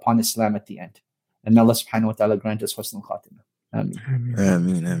upon Islam at the end. And may Allah subhanahu wa ta'ala grant us husnul khatimah. Ameen.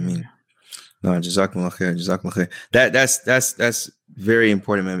 Ameen. Ameen. No, jazakumullah khair, jazakumullah khair. That's very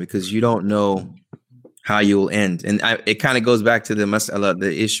important, man, because you don't know how you will end. And it kind of goes back to the mas'ala,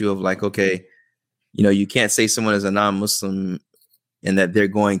 the issue of like, okay, you know, you can't say someone is a non-Muslim and that they're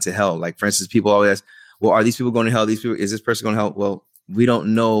going to hell. Like, for instance, people always ask, well, are these people going to hell? Is this person going to hell? Well, we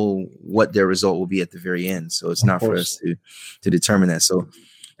don't know what their result will be at the very end. So it's not for us to determine that. So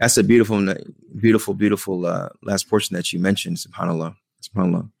that's a beautiful last portion that you mentioned. SubhanAllah.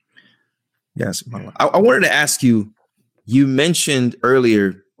 SubhanAllah. Yeah, SubhanAllah. I wanted to ask you, you mentioned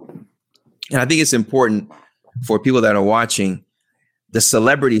earlier, and I think it's important for people that are watching, the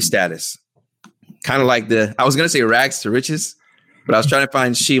celebrity status. Kind of like I was going to say rags to riches, but I was trying to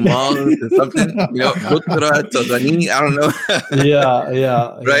find Shimon or something, you know, Butra, Tazani, I don't know.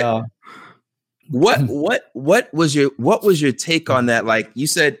 Yeah. Right. Yeah. What was your take on that? Like you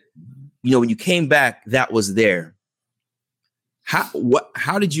said, you know, when you came back, that was there.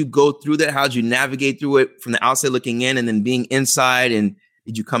 How did you go through that? How did you navigate through it from the outside looking in and then being inside? And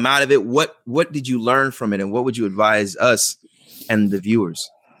did you come out of it? What did you learn from it? And what would you advise us and the viewers?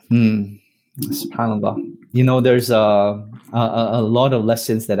 SubhanAllah. You know, there's a lot of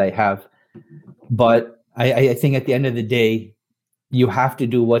lessons that I have, but I think at the end of the day, you have to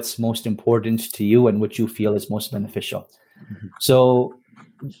do what's most important to you and what you feel is most beneficial. Mm-hmm. So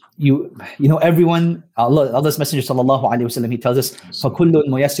you know, everyone, Allah's Messenger sallallahu alaihi wasallam, he tells us فَكُلٌّ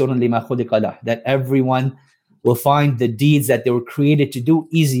مُيَسِّرٌ لِمَا خُلِقَ لَهُ, that everyone will find the deeds that they were created to do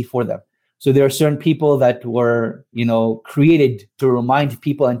easy for them. So there are certain people that were, you know, created to remind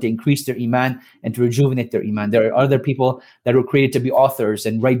people and to increase their iman and to rejuvenate their iman. There are other people that were created to be authors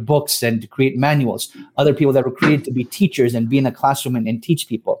and write books and to create manuals. Other people that were created to be teachers and be in a classroom and teach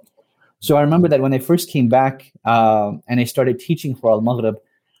people. So I remember that when I first came back and I started teaching for Al-Maghrib,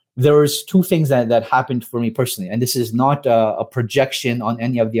 there was two things that happened for me personally. And this is not a projection on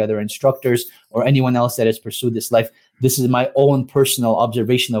any of the other instructors or anyone else that has pursued this life. This is my own personal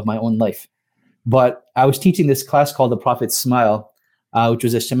observation of my own life. But I was teaching this class called The Prophet's Smile, which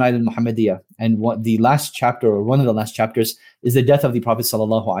was a Shama'il al-Muhammadiyah. And the last chapter, or one of the last chapters, is the death of the Prophet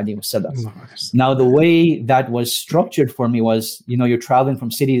sallallahu alaihi wasallam. Now, the way that was structured for me was, you know, you're traveling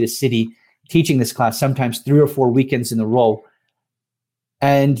from city to city, teaching this class, sometimes 3 or 4 weekends in a row.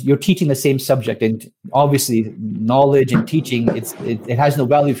 And you're teaching the same subject. And obviously, knowledge and teaching, it has no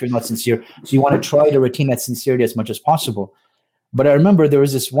value if you're not sincere. So you want to try to retain that sincerity as much as possible. But I remember there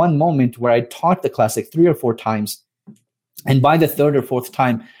was this one moment where I taught the class like 3 or 4 times. And by the 3rd or 4th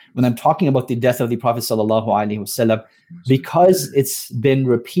time, when I'm talking about the death of the Prophet sallallahu alaihi wasallam, because it's been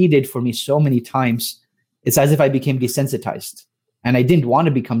repeated for me so many times, it's as if I became desensitized. And I didn't want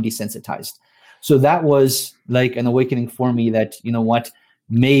to become desensitized. So that was like an awakening for me that, you know what,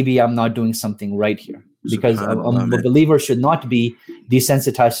 maybe I'm not doing something right here. Because a believer should not be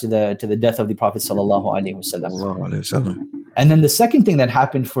desensitized to the death of the Prophet sallallahu alaihi wasallam. And then the second thing that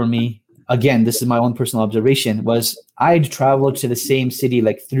happened for me, again, this is my own personal observation, was I'd traveled to the same city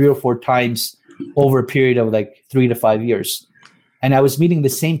like 3 or 4 times over a period of like 3 to 5 years. And I was meeting the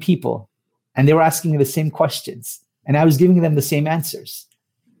same people and they were asking me the same questions and I was giving them the same answers.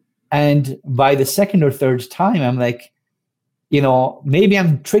 And by the 2nd or 3rd time, I'm like, you know, maybe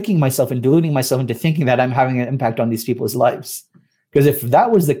I'm tricking myself and deluding myself into thinking that I'm having an impact on these people's lives. Because if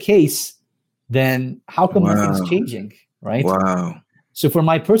that was the case, then how come nothing's changing, right? Wow. So for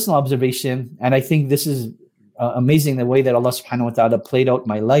my personal observation, and I think this is amazing the way that Allah subhanahu wa ta'ala played out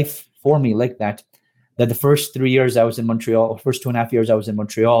my life for me like that the first 3 years I was in Montreal, first 2.5 years I was in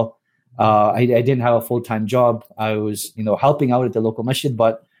Montreal, I didn't have a full-time job. I was, you know, helping out at the local masjid,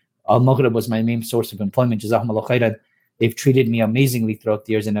 but Al-Maghrib was my main source of employment. Jazakumullah khairan. They've treated me amazingly throughout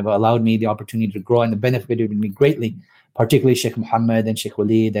the years and have allowed me the opportunity to grow and benefited me greatly, particularly Sheikh Muhammad and Sheikh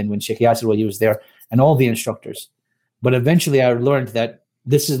Walid and when Sheikh Yasir was there and all the instructors. But eventually I learned that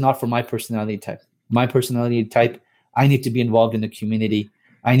this is not for my personality type. My personality type, I need to be involved in the community.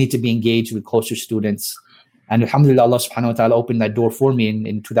 I need to be engaged with closer students. And alhamdulillah, Allah subhanahu wa ta'ala opened that door for me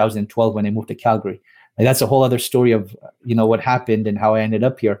in 2012 when I moved to Calgary. And that's a whole other story of, you know, what happened and how I ended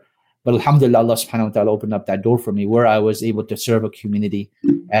up here. But alhamdulillah, Allah subhanahu wa ta'ala opened up that door for me where I was able to serve a community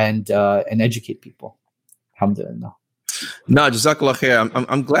and educate people. Alhamdulillah. No, Jazakallah khair.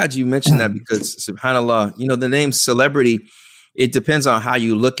 I'm glad you mentioned that because subhanAllah, the name celebrity, it depends on how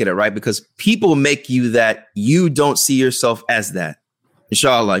you look at it, right? Because people make you that, you don't see yourself as that.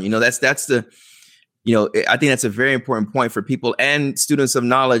 Inshallah, that's the, I think that's a very important point for people and students of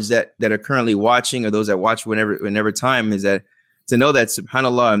knowledge that are currently watching, or those that watch whenever time, is that to know that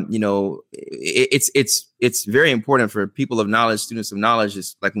subhanAllah, it's very important for people of knowledge, students of knowledge,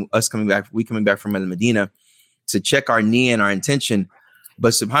 is like us coming back from Medina, to check our niyyah and our intention.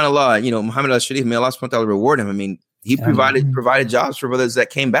 But subhanAllah, Muhammad al-Sharif, may Allah subhanahu wa ta'ala reward him. I mean, he provided jobs for brothers that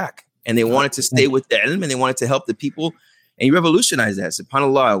came back and they wanted to stay with the ilm and they wanted to help the people. And he revolutionized that,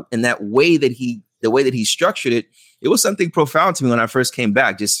 subhanAllah. And that way that the way that he structured it, it was something profound to me when I first came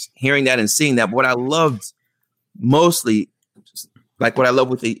back, just hearing that and seeing that. But what I loved mostly, like what I love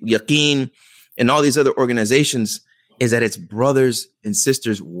with the Yaqeen and all these other organizations, is that it's brothers and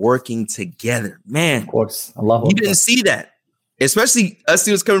sisters working together. Man, of course, Allah. You didn't see that, especially us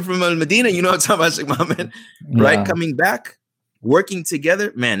students coming from Medina. You know what I'm talking about, Sheikh Muhammad, right? Coming back, working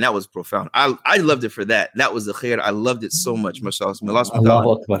together. Man, that was profound. I loved it for that. That was the khair. I loved it so much. Mashallah.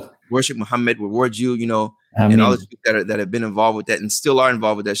 Allahu Akbar. Worship Muhammad, reward you, and all the people that have been involved with that and still are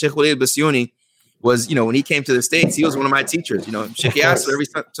involved with that. Sheikh Walid Basyuni was, when he came to the States, he was one of my teachers. Sheikh Yasser, every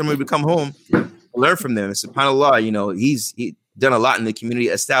time somebody would come home, learn from them. And subhanAllah, he's done a lot in the community,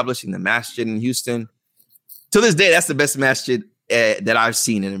 establishing the masjid in Houston. To this day, that's the best masjid that I've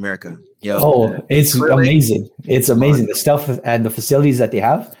seen in America. It's amazing. It's amazing. The stuff and the facilities that they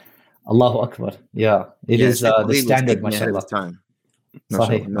have. Allahu Akbar. Yeah, it is the standard, mashallah.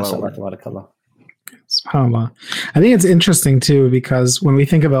 Sahih, mashallah, tabarakallah. SubhanAllah. I think it's interesting too, because when we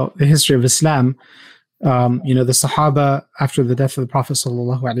think about the history of Islam, the Sahaba, after the death of the Prophet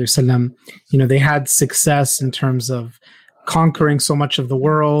sallallahu alaihi wasallam, they had success in terms of conquering so much of the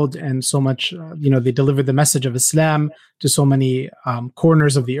world and so much, they delivered the message of Islam to so many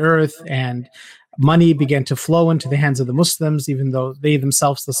corners of the earth, and money began to flow into the hands of the Muslims, even though they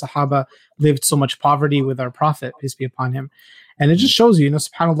themselves, the Sahaba, lived so much poverty with our Prophet, peace be upon him. And it just shows you,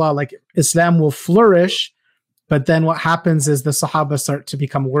 subhanAllah, like Islam will flourish, but then what happens is the Sahaba start to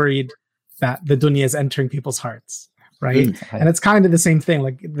become worried that the dunya is entering people's hearts, right? And it's kind of the same thing.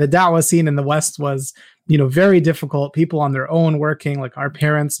 Like the da'wah scene in the West was, very difficult. People on their own working, like our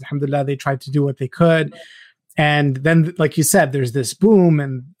parents, alhamdulillah, they tried to do what they could. And then, like you said, there's this boom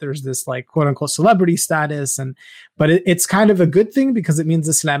and there's this like quote unquote celebrity status. But it's kind of a good thing because it means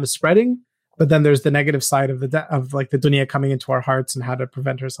Islam is spreading. But then there's the negative side of the dunya coming into our hearts and how to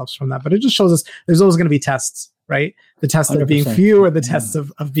prevent ourselves from that. But it just shows us there's always going to be tests, right? The test 100%. Of being few or the test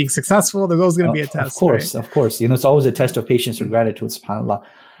of being successful. There's always going to be a test. Of course. It's always a test of patience and gratitude, subhanAllah.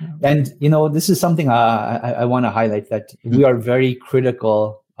 And, this is something I want to highlight, that we are very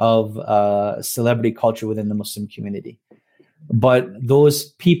critical of celebrity culture within the Muslim community. But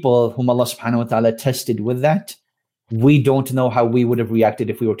those people whom Allah subhanahu wa ta'ala tested with that, we don't know how we would have reacted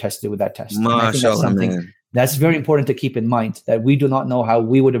if we were tested with that test. I think that's something that's very important to keep in mind, that we do not know how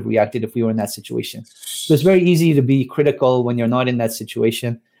we would have reacted if we were in that situation. So it's very easy to be critical when you're not in that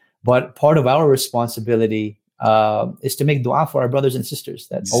situation. But part of our responsibility is to make dua for our brothers and sisters,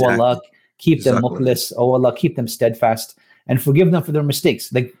 that, oh Allah, keep them mukhlis, oh Allah, keep them steadfast, and forgive them for their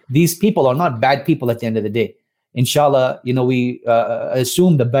mistakes. Like, these people are not bad people at the end of the day. Inshallah, we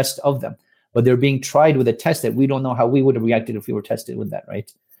assume the best of them. But they're being tried with a test that we don't know how we would have reacted if we were tested with that, right?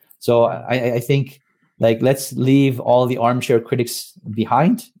 So I think, let's leave all the armchair critics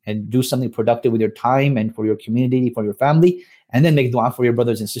behind and do something productive with your time and for your community, for your family, and then make dua for your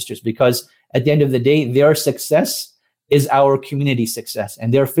brothers and sisters. Because at the end of the day, their success is our community's success,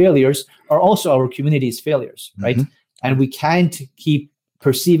 and their failures are also our community's failures, right? And we can't keep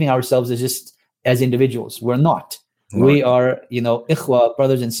perceiving ourselves as individuals. We're not. Right. We are, ikhwa,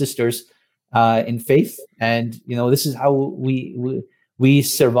 brothers and sisters, in faith, and this is how we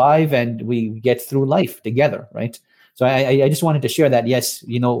survive and we get through life together, right? So I just wanted to share that. Yes,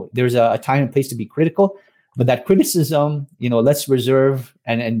 there's a time and place to be critical, but that criticism, let's reserve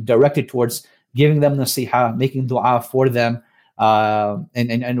and direct it towards giving them nasiha, making dua for them,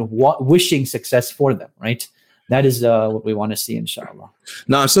 and wishing success for them, right? That is what we want to see, inshallah.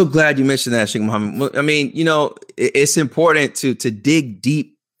 No, I'm so glad you mentioned that, Sheikh Muhammad. I mean, it's important to dig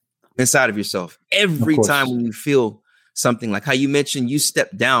deep inside of yourself every time when you feel something, like how you mentioned you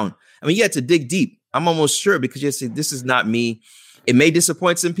stepped down. I mean, you had to dig deep. I'm almost sure, because you say, this is not me. It may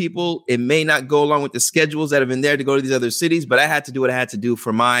disappoint some people. It may not go along with the schedules that have been there to go to these other cities, but I had to do what I had to do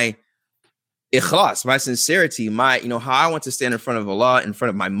for my ikhlas, my sincerity, my, how I want to stand in front of Allah, in front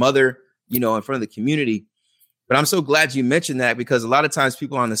of my mother, in front of the community. But I'm so glad you mentioned that, because a lot of times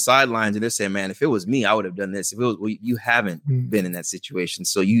people are on the sidelines and they're saying, man, if it was me, I would have done this. If it was, you haven't been in that situation,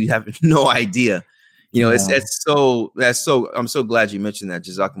 so you have no idea. That's so, I'm so glad you mentioned that.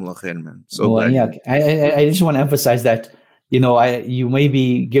 Jazakumullah khair, man. So glad. Yeah, I just want to emphasize that, you may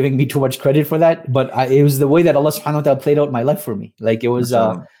be giving me too much credit for that, but it was the way that Allah subhanahu wa ta'ala played out my life for me. Like it was,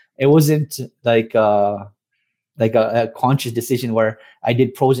 it wasn't like a conscious decision where I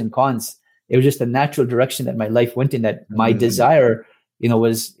did pros and cons. It was just a natural direction that my life went in, that my desire,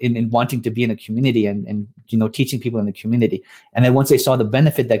 was in wanting to be in a community and teaching people in the community. And then once I saw the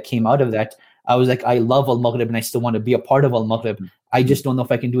benefit that came out of that, I was like, I love Al-Maghrib and I still want to be a part of Al-Maghrib. I just don't know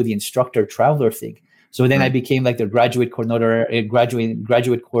if I can do the instructor traveler thing. So then I became like the graduate coordinator.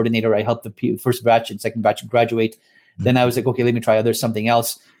 I helped the first batch and second batch graduate. Then I was like, okay, let me try something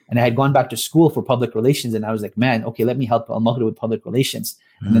else. And I had gone back to school for public relations, and I was like, man, okay, let me help Al-Maghrib with public relations.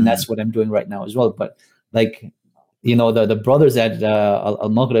 And then that's what I'm doing right now as well. But like, the brothers at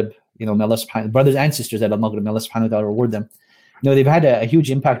Al-Maghrib, brothers and sisters at Al-Maghrib, may Allah subhanahu wa ta'ala reward them. They've had a huge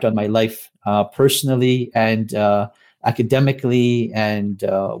impact on my life, personally and academically and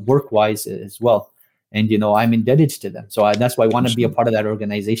work-wise as well. And, I'm indebted to them. So that's why I want to be a part of that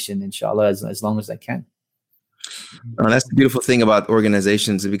organization, inshallah, as long as I can. That's the beautiful thing about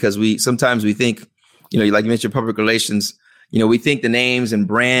organizations, because sometimes we think, like you mentioned, public relations, we think the names and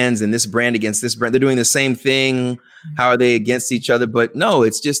brands and this brand against this brand, they're doing the same thing. How are they against each other? But no,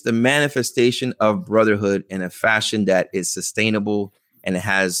 it's just the manifestation of brotherhood in a fashion that is sustainable and it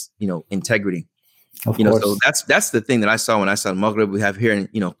has, integrity. Of course. So that's the thing that I saw when I saw Maghrib. We have here in,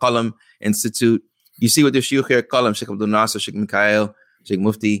 Qalam Institute. You see what the Shuyukh here, Qalam, Sheikh Abdul Nasser, Sheikh Mikhail, Sheikh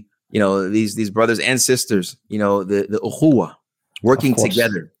Mufti, these brothers and sisters, the ukhuwa working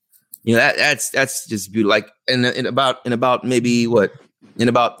together. That's just beautiful. Like in about maybe in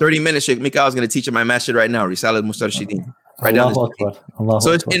about 30 minutes, Sheikh Mikhail is going to teach in my masjid right now, Risalat Mustarshidin. Right down the street.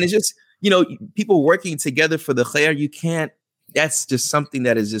 So it's just, people working together for the khair. That's just something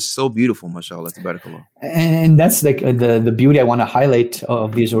that is just so beautiful, mashallah, tabarakallah. And that's like the beauty I want to highlight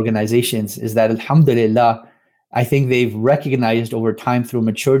of these organizations is that, alhamdulillah, I think they've recognized over time through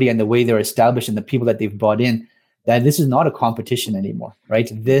maturity and the way they're established and the people that they've brought in, that this is not a competition anymore,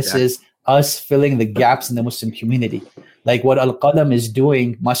 right? This is us filling the gaps in the Muslim community. Like what Al-Qalam is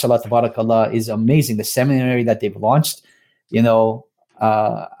doing, mashallah, tabarakallah, is amazing. The seminary that they've launched,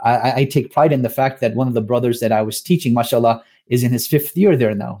 I take pride in the fact that one of the brothers that I was teaching, mashallah, is in his 5th year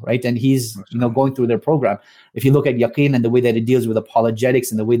there now, right? And he's, going through their program. If you look at Yaqeen and the way that it deals with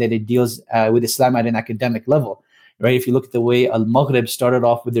apologetics and the way that it deals with Islam at an academic level, right? If you look at the way Al-Maghrib started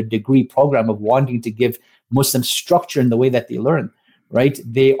off with their degree program of wanting to give Muslim structure in the way that they learn, right?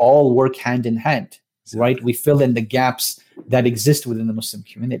 They all work hand in hand, right? We fill in the gaps that exist within the Muslim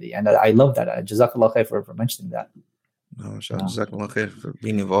community. And I love that. Jazakallah khair for mentioning that. No, Jazakallah khair for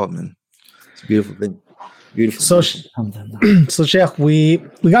being involved, man. It's a beautiful thing. Beautiful. So Sheikh, we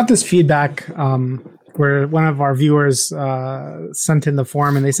got this feedback where one of our viewers sent in the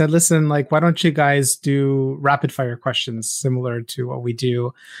form and they said, listen, like, why don't you guys do rapid fire questions similar to what we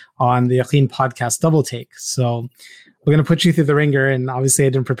do on the Yaqeen podcast Double Take? So we're going to put you through the ringer, and obviously I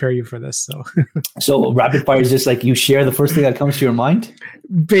didn't prepare you for this. So rapid fire is just like you share the first thing that comes to your mind?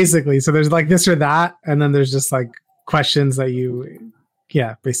 Basically. So there's like this or that, and then there's just like questions that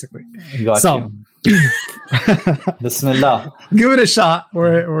basically. Got you. Bismillah. Give it a shot.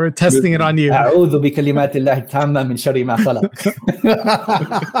 We're testing it on you. أعوذ بكلمات الله التامة من شر ما خلق.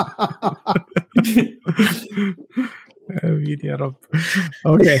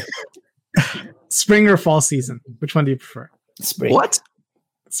 Okay. Spring or fall season? Which one do you prefer? Spring. What?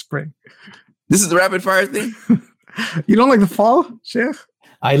 Spring. This is the rapid fire thing? You don't like the fall, Sheikh?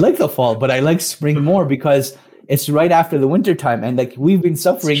 I like the fall, but I like spring more because it's right after the winter time, and like we've been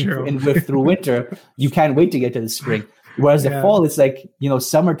suffering through winter. You can't wait to get to the spring. Whereas the fall, it's like,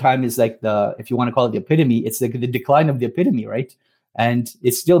 summertime is like if you want to call it the epitome, it's like the decline of the epitome, right? And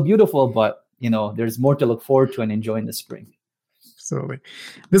it's still beautiful, but there's more to look forward to and enjoy in the spring. Absolutely.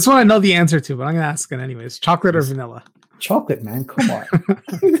 This one I know the answer to, but I'm going to ask it anyways. Chocolate or vanilla? Chocolate, man. Come on.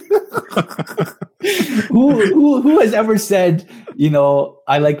 Who has ever said,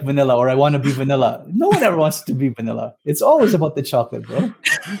 I like vanilla or I want to be vanilla? No one ever wants to be vanilla. It's always about the chocolate, bro.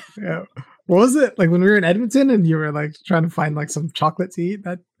 Yeah. What was it like when we were in Edmonton and you were like trying to find like some chocolate to eat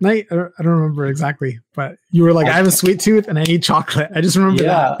that night? I don't remember exactly, but you were like, I have a sweet tooth and I need chocolate. I just remember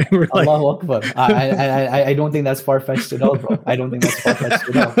that. Like, Allahu Akbar. I don't think that's far-fetched at all, bro. I don't think that's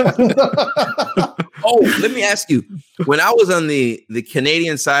far-fetched at all. Oh, let me ask you, when I was on the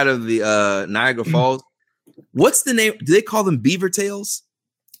Canadian side of the Niagara Falls, what's the name? Do they call them beaver tails?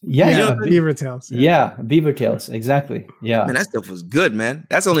 Yeah, beaver tails. Yeah, beaver tails. Exactly. Yeah. Man, that stuff was good, man.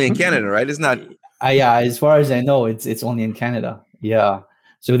 That's only in Canada, right? It's not. Yeah, as far as I know, it's only in Canada. Yeah.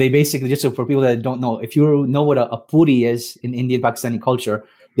 So they basically, just so for people that don't know, if you know what a puri is in Indian Pakistani culture,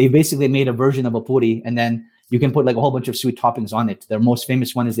 they basically made a version of a puri, and then you can put like a whole bunch of sweet toppings on it. Their most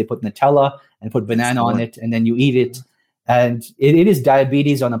famous one is they put Nutella and put banana on it, and then you eat it. And it is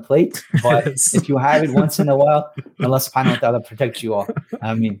diabetes on a plate, but if you have it once in a while, Allah subhanahu wa ta'ala protects you all.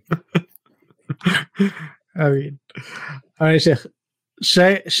 I mean. All right, Sheikh.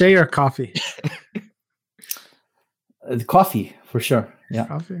 Shay or coffee? Coffee, for sure. Yeah.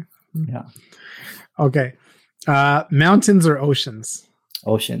 Coffee? Yeah. Okay. Mountains or oceans?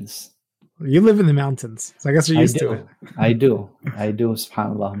 Oceans. You live in the mountains, so I guess you're used to it. I do,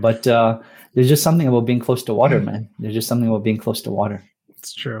 subhanAllah. But there's just something about being close to water, man. There's just something about being close to water.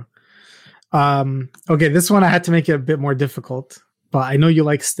 It's true. Okay, this one I had to make it a bit more difficult, but I know you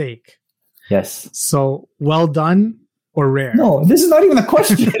like steak. Yes. So, well done or rare? No, this is not even a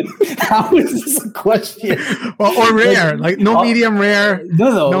question. How is this a question? Well, or rare, like no medium rare.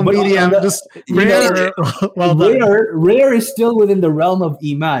 No medium, just rare. Well done. Rare is still within the realm of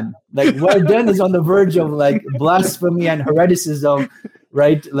iman. Like well done is on the verge of like blasphemy and hereticism,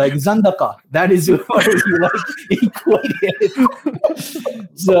 right? Like zandaka. That is what you like equated.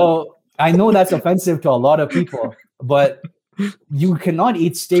 So I know that's offensive to a lot of people, but you cannot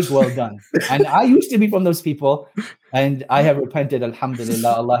eat steak well done. And I used to be from those people, and I have repented.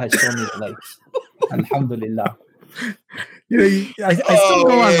 Alhamdulillah, Allah has shown me the light. Alhamdulillah. You know, I still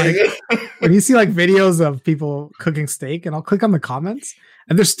go on like when you see like videos of people cooking steak, and I'll click on the comments,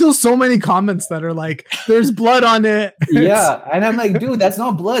 and there's still so many comments that are like, "There's blood on it." Yeah, and I'm like, dude, that's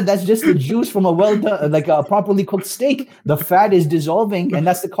not blood. That's just the juice from a well done, like a properly cooked steak. The fat is dissolving, and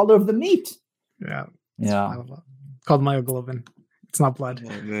that's the color of the meat. Yeah. Called myoglobin. It's not blood.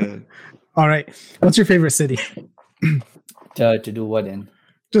 Oh, man. All right. What's your favorite city? To do what in?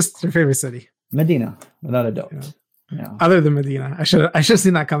 Just your favorite city. Medina, without a doubt. Yeah. Other than Medina. I should have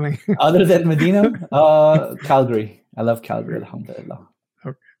seen that coming. Other than Medina? Calgary. I love Calgary, alhamdulillah.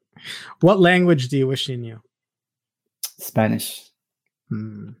 Okay. What language do you wish you knew? Spanish.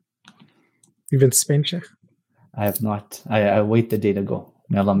 You've been to Spain, Sheikh? I have not. I wait the day to go.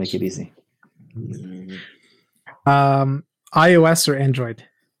 May Allah make it easy. iOS or Android?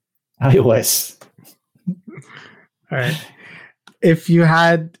 iOS. All right. If you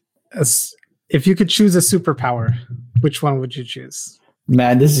could choose a superpower, which one would you choose?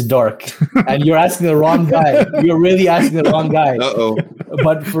 Man, this is dark. And you're asking the wrong guy. You're really asking the wrong guy. Uh-oh.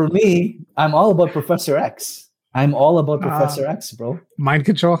 But for me, I'm all about Professor X. I'm all about Professor X, bro. Mind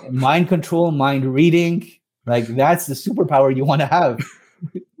control? Mind control, mind reading. Like, that's the superpower you want to have.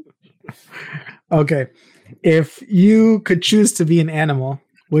 Okay. If you could choose to be an animal,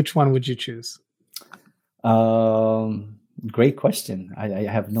 which one would you choose? Great question. I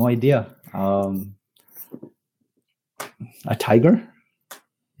have no idea. A tiger?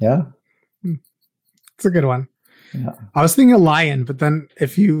 Yeah. It's a good one. Yeah. I was thinking a lion, but then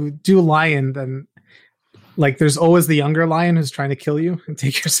if you do lion, then like there's always the younger lion who's trying to kill you and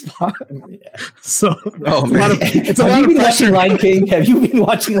take your spot. Yeah. So it's a lot of pressure. Lion King? Have you been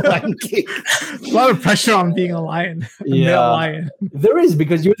watching Lion King? A lot of pressure on being a lion. Yeah, male lion. There is,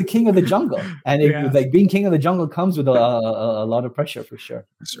 because you're the king of the jungle, and like being king of the jungle comes with a lot of pressure for sure.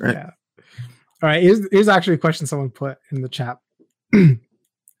 That's right. Yeah. All right. Here's actually a question someone put in the chat.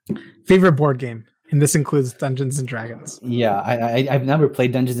 Favorite board game, and this includes Dungeons and Dragons. Yeah, I've never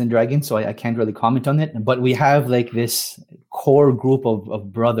played Dungeons and Dragons, so I can't really comment on it. But we have like this core group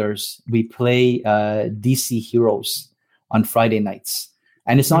of brothers. We play DC Heroes on Friday nights,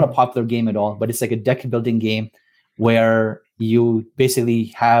 and it's not a popular game at all. But it's like a deck building game where you basically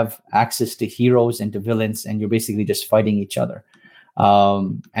have access to heroes and to villains, and you're basically just fighting each other.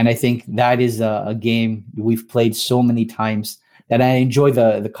 And I think that is a game we've played so many times that I enjoy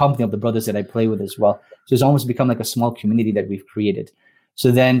the company of the brothers that I play with as well. So it's almost become like a small community that we've created. So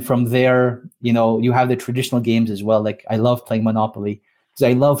then from there, you have the traditional games as well. Like I love playing Monopoly because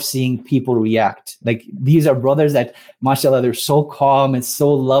I love seeing people react. Like these are brothers that, mashallah, they're so calm and so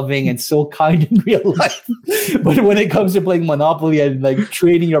loving and so kind in real life. But when it comes to playing Monopoly and like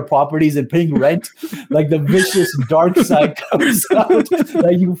trading your properties and paying rent, like the vicious dark side comes out.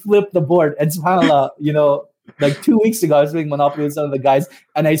 Like you flip the board. And subhanAllah, like 2 weeks ago, I was playing Monopoly with some of the guys,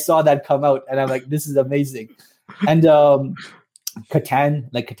 and I saw that come out, and I'm like, this is amazing. And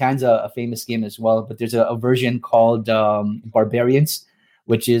Catan's a famous game as well, but there's a version called Barbarians,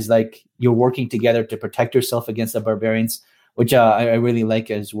 which is like you're working together to protect yourself against the barbarians, which I really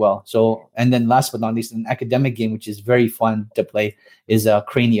like as well. So, and then last but not least, an academic game, which is very fun to play, is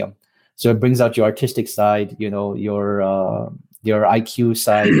Cranium. So it brings out your artistic side, your IQ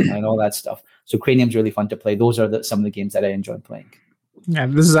side and all that stuff. So Cranium's really fun to play. Those are some of the games that I enjoy playing. Yeah,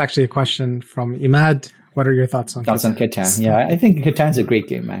 this is actually a question from Imad. What are your thoughts on Catan? Yeah, I think Catan's a great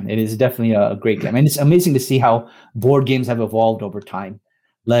game, man. It is definitely a great game. And it's amazing to see how board games have evolved over time.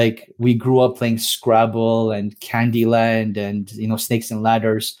 Like we grew up playing Scrabble and Candyland and, Snakes and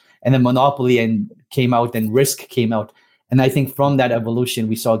Ladders, and then Monopoly came out and Risk came out. And I think from that evolution,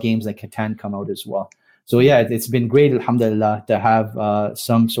 we saw games like Catan come out as well. So yeah, it's been great, alhamdulillah, to have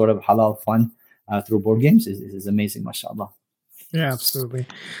some sort of halal fun through board games. Is amazing, mashallah. Yeah, absolutely.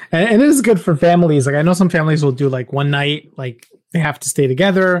 And it is good for families. Like I know some families will do like one night, like they have to stay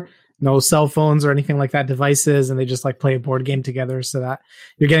together, no cell phones or anything like that, devices, and they just like play a board game together so that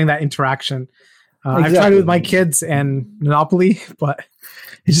you're getting that interaction. Exactly. I've tried it with my kids and Monopoly, but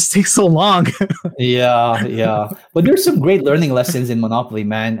it just takes so long. Yeah. But there's some great learning lessons in Monopoly,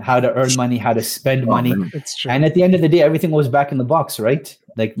 man. How to earn money, how to spend money. It's true. And at the end of the day, everything goes back in the box, right?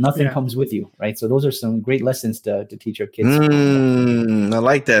 Like nothing comes with you, right? So those are some great lessons to teach your kids. I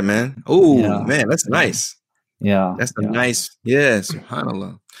like that, man. Oh, man, that's nice. Yeah. That's a nice,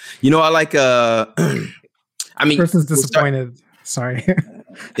 subhanAllah. I like, I mean. Person's disappointed. Sorry.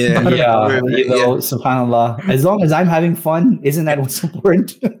 SubhanAllah. As long as I'm having fun, isn't that what's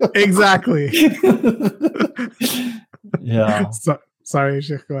important? Exactly. Yeah. Sorry,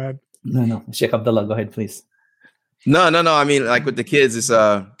 Sheikh, go ahead. No. Sheikh Abdullah, go ahead, please. No. I mean, like with the kids, it's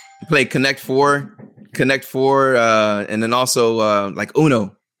play Connect Four, and then also like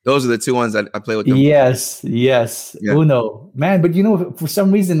Uno. Those are the two ones that I play with them. Yes. Yeah. Uno, man. But for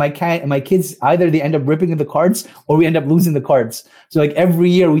some reason, my kids either they end up ripping the cards or we end up losing the cards. So like every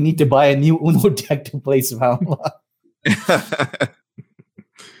year we need to buy a new Uno deck to play. SubhanAllah.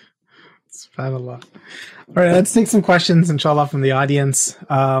 SubhanAllah. All right, let's take some questions, inshallah, from the audience.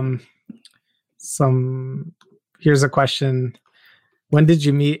 Here's a question. When did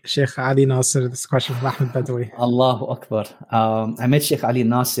you meet Sheikh Ali Nasser? This is a question from Ahmed Badawi. Allahu Akbar. I met Sheikh Ali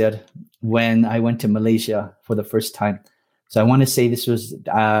Nasser when I went to Malaysia for the first time. So I want to say this was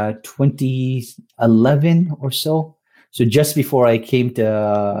 2011 or so. So just before I came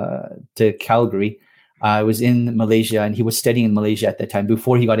to Calgary, I was in Malaysia and he was studying in Malaysia at that time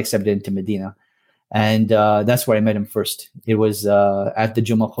before he got accepted into Medina. And that's where I met him first. It was at the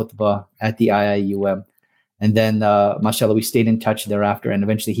Jummah Khutbah at the IIUM. And then, mashallah, we stayed in touch thereafter. And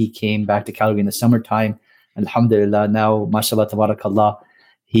eventually he came back to Calgary in the summertime. Alhamdulillah, now, mashallah, tabarakallah,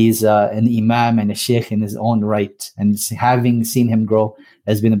 he's an imam and a sheikh in his own right. And having seen him grow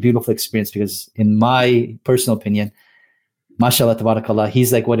has been a beautiful experience because in my personal opinion, mashallah, tabarakallah,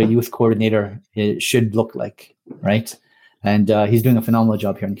 he's like what a youth coordinator should look like, right? And he's doing a phenomenal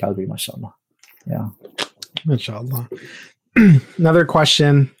job here in Calgary, mashallah. Yeah. Inshallah. Another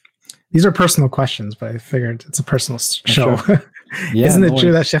question. These are personal questions, but I figured it's a personal show. Sure. Yeah, Isn't it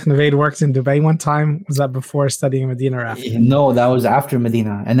true that Sheikh Navaid worked in Dubai one time? Was that before studying Medina or after? No, that was after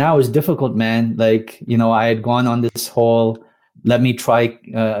Medina. And that was difficult, man. Like, I had gone on this whole, let me try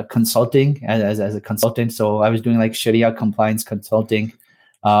consulting as a consultant. So I was doing like Sharia compliance consulting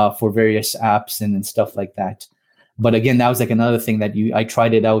for various apps and stuff like that. But again, that was like another thing that I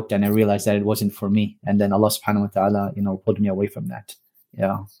tried it out and I realized that it wasn't for me. And then Allah subhanahu wa ta'ala, pulled me away from that.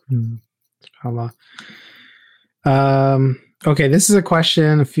 Yeah. Allah. Okay, this is a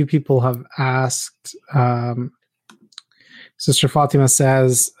question a few people have asked. Sister Fatima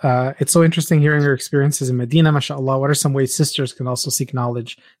says, it's so interesting hearing your experiences in Medina, mashallah. What are some ways sisters can also seek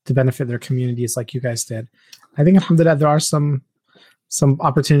knowledge to benefit their communities like you guys did? I think, alhamdulillah, there are some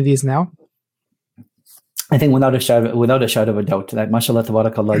opportunities now. I think without a shadow of a doubt that, mashallah,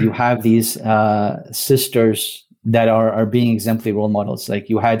 tabarakallah, you have these sisters that are being exemplary role models. Like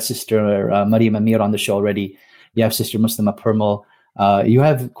you had Sister Maryam Amir on the show already. You have Sister Muslima Permal. You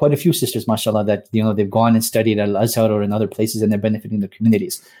have quite a few sisters, mashallah, that they've gone and studied at Al-Azhar or in other places and they're benefiting their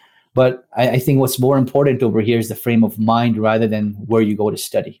communities. But I think what's more important over here is the frame of mind rather than where you go to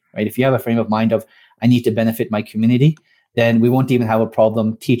study, right? If you have a frame of mind of, I need to benefit my community, then we won't even have a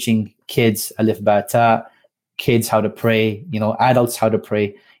problem teaching kids alif ba ta, kids how to pray, adults how to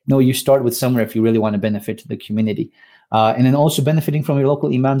pray. You start with somewhere if you really want to benefit the community. And then also benefiting from your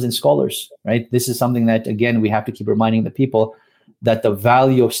local imams and scholars, right? This is something that, again, we have to keep reminding the people that the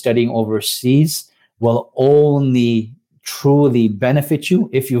value of studying overseas will only truly benefit you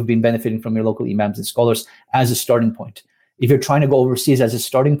if you've been benefiting from your local imams and scholars as a starting point. If you're trying to go overseas as a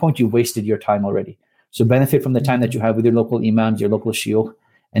starting point, you've wasted your time already. So benefit from the time that you have with your local imams, your local shuyukh.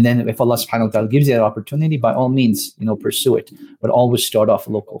 And then if Allah subhanahu wa ta'ala gives you that opportunity, by all means, pursue it. But always start off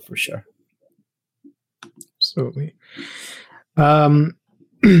local for sure. Absolutely.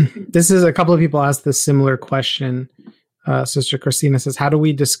 This is a couple of people asked this similar question. Sister Christina says, how do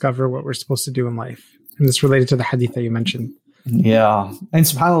we discover what we're supposed to do in life? And this related to the hadith that you mentioned. Yeah. And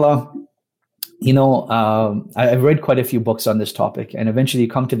subhanAllah, I've read quite a few books on this topic, and eventually you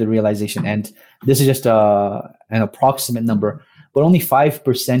come to the realization, and this is just an approximate number, but only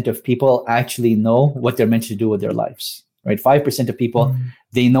 5% of people actually know what they're meant to do with their lives, right? 5% of people,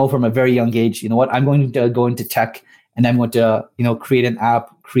 they know from a very young age, I'm going to go into tech, and I'm going to, create an app,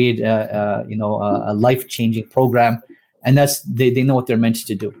 create a life-changing program. And that's, they know what they're meant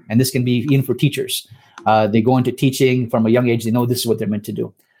to do. And this can be even for teachers. They go into teaching from a young age, they know this is what they're meant to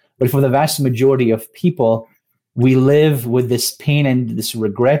do. But for the vast majority of people, we live with this pain and this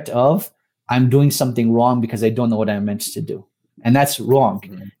regret of, I'm doing something wrong because I don't know what I'm meant to do. And that's wrong.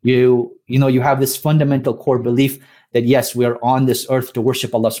 Mm-hmm. You have this fundamental core belief that yes, we are on this earth to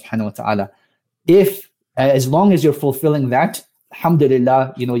worship Allah subhanahu wa ta'ala. As long as you're fulfilling that,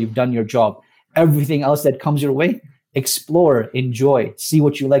 alhamdulillah, you've done your job. Everything else that comes your way, explore, enjoy, see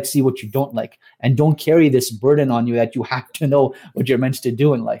what you like, see what you don't like, and don't carry this burden on you that you have to know what you're meant to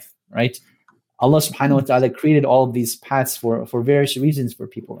do in life, right? Allah subhanahu wa ta'ala created all of these paths for various reasons for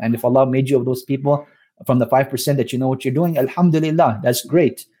people. And if Allah made you of those people from the 5% that you know what you're doing, alhamdulillah, that's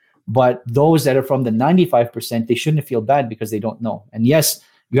great. But those that are from the 95%, they shouldn't feel bad because they don't know. And yes,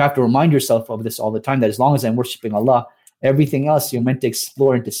 you have to remind yourself of this all the time, that as long as I'm worshiping Allah, everything else you're meant to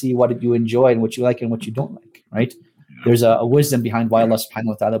explore and to see what you enjoy and what you like and what you don't like, right? There's a wisdom behind why Allah subhanahu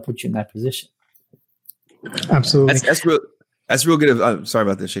wa ta'ala put you in that position. Absolutely. That's real good. I'm sorry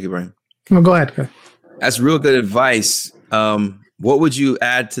about this, Sheikh Ibrahim. No, go ahead. That's real good advice. What would you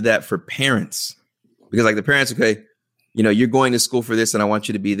add to that for parents? Because like the parents, okay, you're going to school for this and I want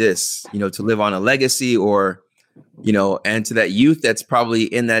you to be this, to live on a legacy, or, and to that youth that's probably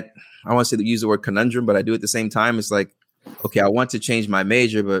in that, I want to say use the word conundrum, but I do at the same time. It's like, okay, I want to change my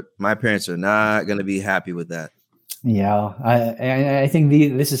major, but my parents are not going to be happy with that. Yeah, I think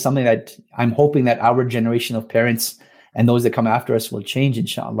this is something that I'm hoping that our generation of parents and those that come after us will change,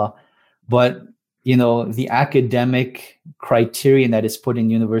 inshallah. But, the academic criterion that is put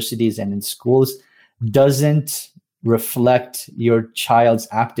in universities and in schools doesn't reflect your child's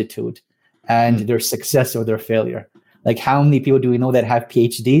aptitude and their success or their failure. Like, how many people do we know that have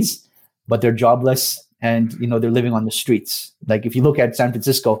PhDs, but they're jobless and, they're living on the streets? Like, if you look at San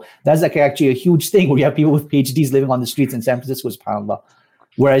Francisco, that's like actually a huge thing where you have people with PhDs living on the streets in San Francisco, subhanAllah.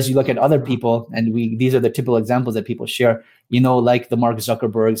 Whereas you look at other people, and these are the typical examples that people share, like the Mark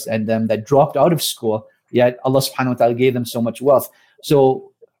Zuckerbergs and them that dropped out of school, yet Allah subhanahu wa ta'ala gave them so much wealth.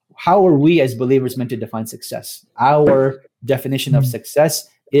 So how are we as believers meant to define success? Our definition of success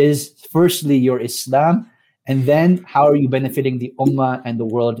is firstly your Islam, and then how are you benefiting the ummah and the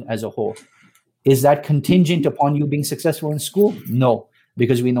world as a whole? Is that contingent upon you being successful in school? No,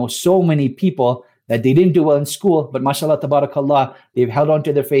 because we know so many people that they didn't do well in school, but mashallah, tabarakallah, they've held on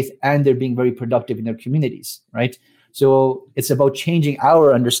to their faith and they're being very productive in their communities, right? So it's about changing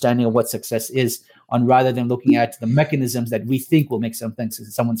our understanding of what success is, rather than looking at the mechanisms that we think will make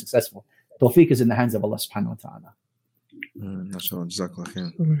someone successful. Tawfiq is in the hands of Allah subhanahu wa ta'ala.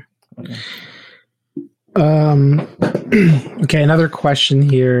 Okay, another question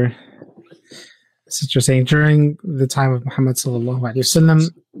here. Sister saying, during the time of Muhammad sallallahu alaihi wasallam,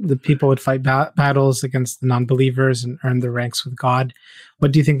 the people would fight battles against the non-believers and earn their ranks with God.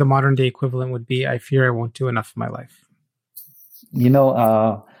 What do you think the modern day equivalent would be? I fear I won't do enough in my life.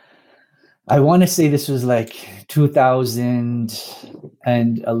 I want to say this was like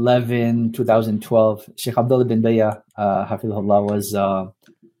 2011, 2012. Sheikh Abdullah bin Bayya, Hafidhullah, was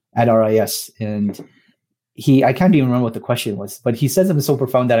at RIS, and I can't even remember what the question was, but he said something so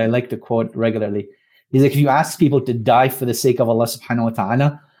profound that I like to quote regularly. He's like, if you ask people to die for the sake of Allah subhanahu wa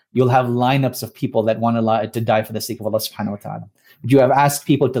ta'ala, you'll have lineups of people that want to die for the sake of Allah subhanahu wa ta'ala. But you have asked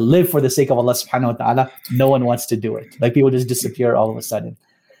people to live for the sake of Allah subhanahu wa ta'ala, no one wants to do it. Like, people just disappear all of a sudden.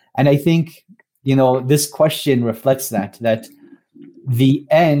 And I think, this question reflects that the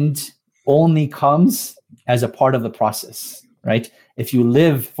end only comes as a part of the process, right? If you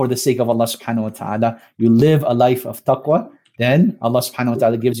live for the sake of Allah subhanahu wa ta'ala, you live a life of taqwa, then Allah subhanahu wa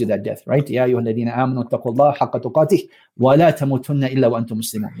ta'ala gives you that death, right? Ya ayyuha alladhina amanu taqullaha haqqa tuqatih wa la tamutunna illa wa antum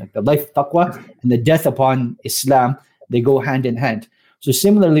muslimun. Like, the life of taqwa and the death upon Islam, they go hand in hand. So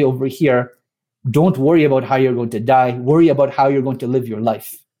similarly over here, don't worry about how you're going to die. Worry about how you're going to live your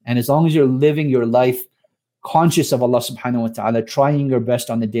life. And as long as you're living your life conscious of Allah subhanahu wa ta'ala, trying your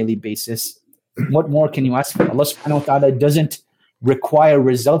best on a daily basis, What more can you ask for? Allah subhanahu wa ta'ala doesn't require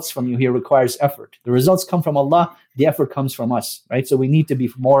results from you. He requires effort. The results come from Allah. The effort comes from us, right? So we need to be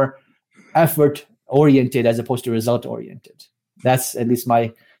more effort-oriented as opposed to result-oriented. That's at least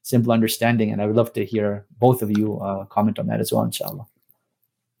my simple understanding, and I would love to hear both of you comment on that as well, inshallah.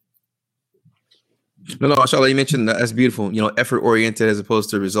 No, mashallah, you mentioned that's beautiful. Effort-oriented as opposed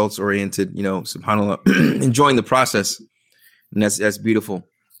to results-oriented. Subhanallah, enjoying the process, and that's beautiful.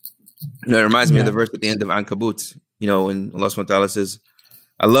 It reminds me of the verse at the end of Ankabut. When Allah subhanahu wa ta'ala says,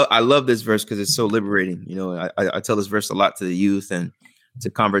 I love this verse because it's so liberating. I tell this verse a lot to the youth and to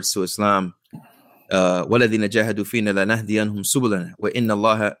converts to Islam. وَالَّذِينَ جَاهَدُوا فِينَا لَنَهْدِيَنْهُمْ سُبُلَنَا وَإِنَّ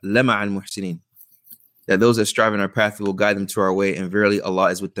اللَّهَ لَمَعَ الْمُحْسِنِينَ. That those that strive in our path will guide them to our way, and verily Allah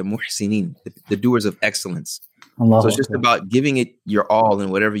is with the muhsinin, the doers of excellence. So it's just about giving it your all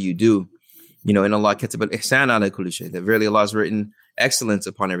in whatever you do. In Allah kataba al-ihsan ala kulli shay. That verily Allah has written excellence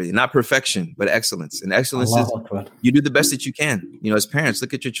upon everything, not perfection, but excellence. And excellence is you do the best that you can. As parents,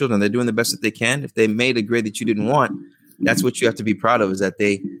 look at your children; they're doing the best that they can. If they made a grade that you didn't want, that's what you have to be proud of, is that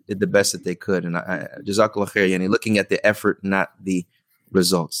they did the best that they could. And Jazakallah khair, yani, looking at the effort, not the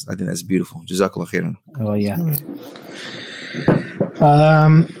results. I think that's beautiful. Jazakallah khairan. Oh yeah.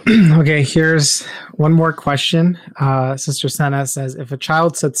 Okay, here's one more question. Sister Sana says, if a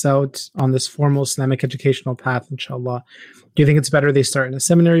child sets out on this formal Islamic educational path, inshallah, do you think it's better they start in a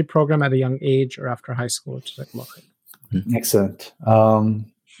seminary program at a young age or after high school? Excellent.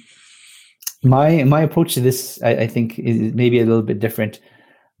 My approach to this, I think, is maybe a little bit different,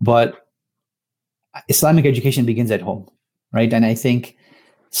 but Islamic education begins at home, right? And I think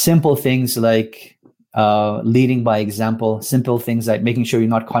simple things like leading by example, simple things like making sure you're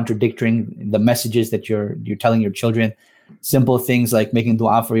not contradicting the messages that you're telling your children, simple things like making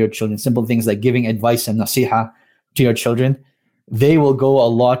dua for your children, simple things like giving advice and nasiha to your children, they will go a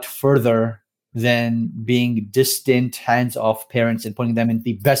lot further than being distant, hands-off parents and putting them in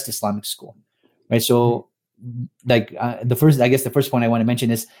the best Islamic school, right? So the first point I want to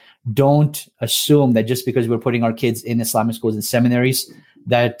mention is, don't assume that just because we're putting our kids in Islamic schools and seminaries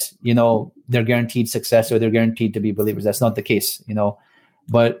that, they're guaranteed success or they're guaranteed to be believers. That's not the case,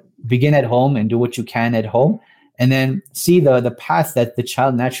 but begin at home and do what you can at home, and then see the path that the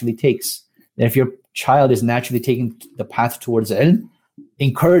child naturally takes. That if your child is naturally taking the path towards ilm,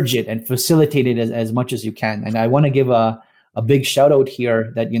 encourage it and facilitate it as much as you can. And I want to give a big shout out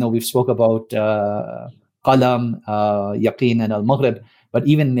here that, we've spoke about Qalam, Yaqeen and Al-Maghrib, but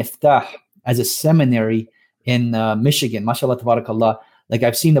even Miftah as a seminary in Michigan, mashallah, tabarakallah. Like,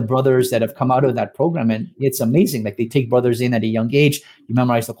 I've seen the brothers that have come out of that program, and it's amazing. Like, they take brothers in at a young age, you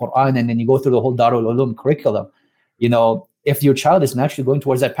memorize the Quran, and then you go through the whole Darul Ulum curriculum. If your child is naturally going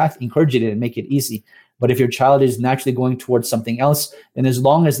towards that path, encourage it and make it easy. But if your child is naturally going towards something else, then as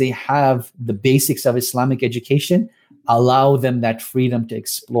long as they have the basics of Islamic education, allow them that freedom to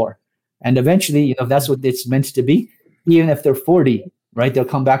explore. And eventually, if that's what it's meant to be, even if they're 40, right, they'll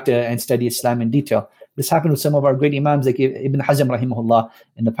come back to and study Islam in detail. This happened with some of our great imams, like Ibn Hazm rahimahullah,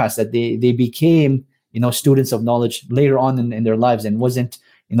 in the past, that they became, students of knowledge later on in their lives, and wasn't,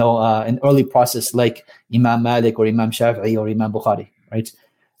 an early process like Imam Malik or Imam Shafi'i or Imam Bukhari, right?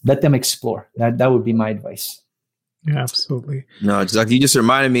 Let them explore. That would be my advice. Yeah, absolutely. No, exactly. You just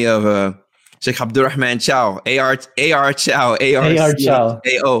reminded me of Sheikh Abdurrahman Chow, A.R. Chow,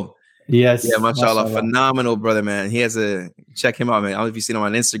 A.O. Yes. Yeah, mashallah. Phenomenal brother, man. He has check him out, man. I don't know if you've seen him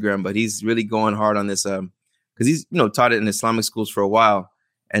on Instagram, but he's really going hard on this because he's, taught it in Islamic schools for a while.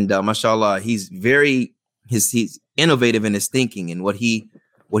 And mashallah, he's he's innovative in his thinking and what he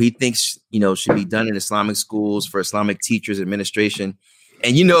thinks, should be done in Islamic schools for Islamic teachers, administration.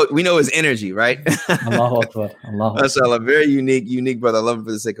 And we know his energy, right? Allahu Akbar. Allahu Akbar. Mashallah, very unique brother. I love him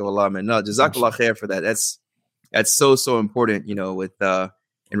for the sake of Allah, man. No, Jazakallah khair for that. That's so important, with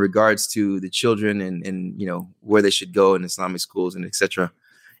in regards to the children and where they should go in Islamic schools and etc.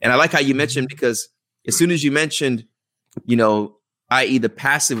 And I like how you mentioned, because as soon as you mentioned, i.e. the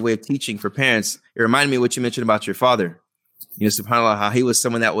passive way of teaching for parents, it reminded me of what you mentioned about your father. SubhanAllah, how he was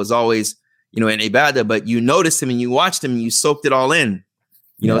someone that was always, in ibadah, but you noticed him and you watched him and you soaked it all in,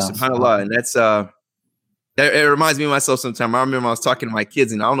 SubhanAllah. And that's, it reminds me of myself sometimes. I remember I was talking to my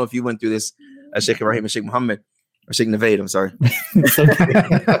kids, and I don't know if you went through this, Sheikh Ibrahim and Sheikh Muhammad, or Sheikh Navaid, I'm sorry.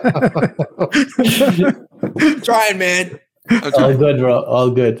 Trying, man. All good, bro. All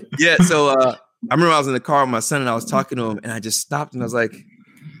good. Yeah. So I remember I was in the car with my son and I was talking to him, and I just stopped and I was like,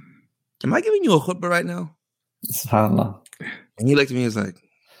 am I giving you a khutbah right now? SubhanAllah. And he looked at me and was like,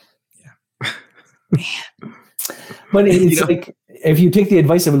 yeah. But it's like, if you take the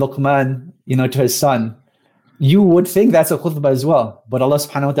advice of Luqman, to his son, You would think that's a khutbah as well, but Allah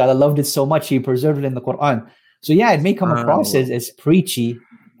subhanahu wa ta'ala loved it so much, He preserved it in the Quran. So yeah, it may come across as preachy,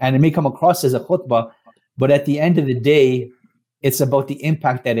 and it may come across as a khutbah, but at the end of the day, it's about the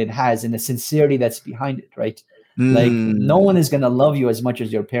impact that it has and the sincerity that's behind it, right? Like, no one is going to love you as much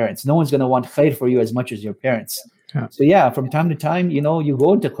as your parents. No one's going to want khair for you as much as your parents. Yeah. So yeah, from time to time, you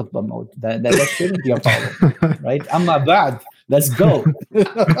go into khutbah mode. That shouldn't be a problem, right? Amma ba'd, let's go.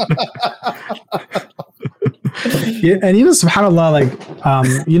 Yeah, and subhanAllah,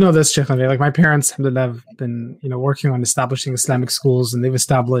 like, this, Sheikh Navaid, like my parents have been, working on establishing Islamic schools, and they've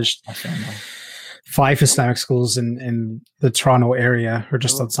established 5 Islamic schools in the Toronto area or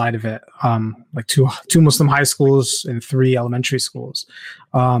just outside of it. Like two Muslim high schools and 3 elementary schools.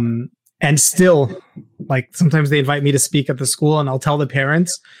 And still, like, sometimes they invite me to speak at the school, and I'll tell the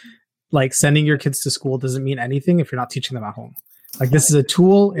parents, like, sending your kids to school doesn't mean anything if you're not teaching them at home. Like, this is a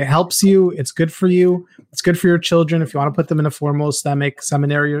tool. It helps you. It's good for you. It's good for your children. If you want to put them in a formal Islamic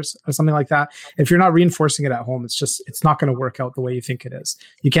seminary or something like that, if you're not reinforcing it at home, it's not going to work out the way you think it is.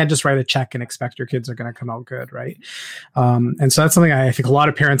 You can't just write a check and expect your kids are going to come out good, right? And so that's something I think a lot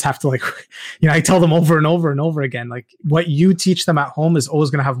of parents have to, like, I tell them over and over and over again, like, what you teach them at home is always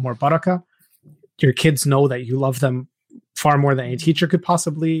going to have more barakah. Your kids know that you love them far more than any teacher could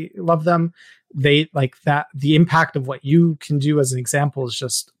possibly love them. They like that. The impact of what you can do as an example is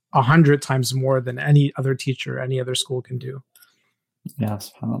just 100 times more than any other teacher, any other school can do. Yeah,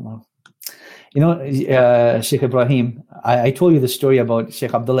 subhanAllah. Sheikh Ibrahim, I told you the story about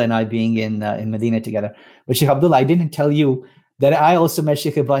Sheikh Abdullah and I being in Medina together. But Sheikh Abdullah, I didn't tell you that I also met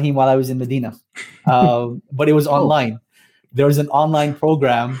Sheikh Ibrahim while I was in Medina. But it was online. There was an online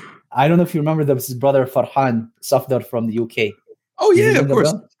program. I don't know if you remember his brother Farhan Safdar from the UK. Oh, yeah, of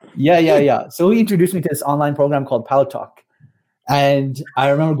course. Yeah. So he introduced me to this online program called Pal Talk. And I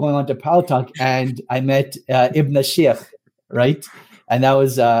remember going on to Pal Talk, and I met Ibn Sheikh, right? And that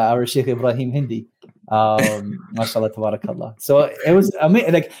was our Sheikh Ibrahim Hindi. MashaAllah, tabarakallah. So it was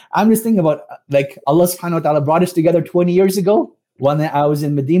amazing. Like, I'm just thinking about, like, Allah subhanahu wa ta'ala brought us together 20 years ago when I was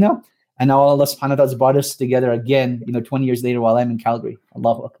in Medina. And now Allah subhanahu wa ta'ala has brought us together again, 20 years later while I'm in Calgary.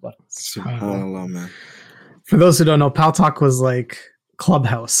 Allahu Akbar. SubhanAllah, man. For those who don't know, Pal Talk was like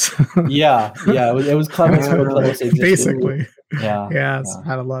Clubhouse. yeah. It was Clubhouse. Basically. Yeah.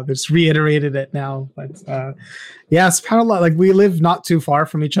 SubhanAllah. They just reiterated it now. But SubhanAllah, like, we live not too far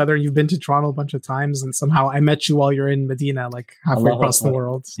from each other. You've been to Toronto a bunch of times, and somehow I met you while you're in Medina, like halfway across the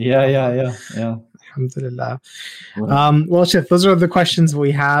world. Yeah. Alhamdulillah. Well, Sheikh, those are the questions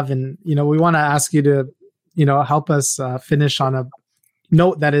we have. And, we want to ask you to, help us finish on a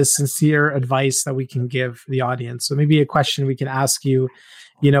note that is sincere advice that we can give the audience. So maybe a question we can ask you,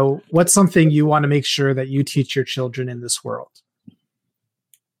 what's something you want to make sure that you teach your children in this world?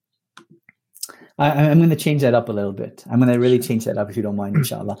 I'm going to change that up a little bit. I'm going to really change that up, if you don't mind,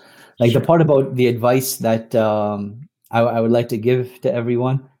 inshallah. Like, sure. The part about the advice that I would like to give to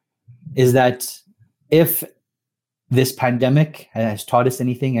everyone is that if this pandemic has taught us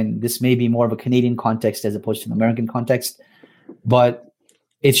anything, and this may be more of a Canadian context as opposed to an American context, but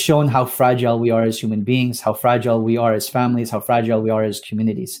it's shown how fragile we are as human beings, how fragile we are as families, how fragile we are as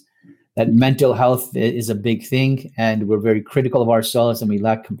communities. That mental health is a big thing, and we're very critical of ourselves, and we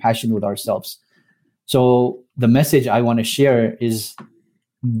lack compassion with ourselves. So the message I want to share is,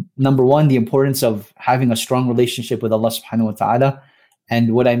 number one, the importance of having a strong relationship with Allah subhanahu wa ta'ala.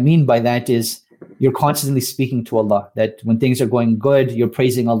 And what I mean by that is, you're constantly speaking to Allah, that when things are going good, you're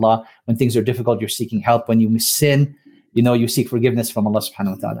praising Allah. When things are difficult, you're seeking help. When you sin, you seek forgiveness from Allah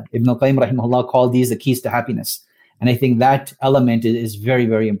subhanahu wa ta'ala. Ibn al-Qayyim rahimahullah called these the keys to happiness. And I think that element is very,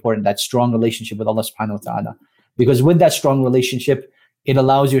 very important, that strong relationship with Allah subhanahu wa ta'ala. Because with that strong relationship, it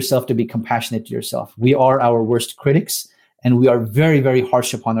allows yourself to be compassionate to yourself. We are our worst critics, and we are very, very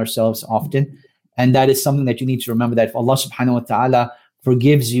harsh upon ourselves often. And that is something that you need to remember, that if Allah subhanahu wa ta'ala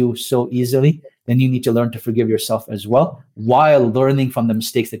forgives you so easily, then you need to learn to forgive yourself as well, while learning from the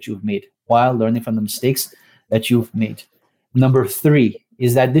mistakes that you've made. Number 3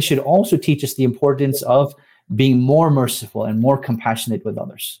 is that this should also teach us the importance of being more merciful and more compassionate with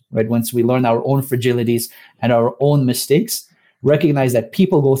others, right? Once we learn our own fragilities and our own mistakes, recognize that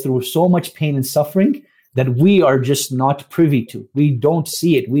people go through so much pain and suffering that we are just not privy to. We don't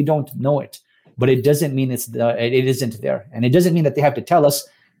see it. We don't know it. But it doesn't mean it isn't there. And it doesn't mean that they have to tell us.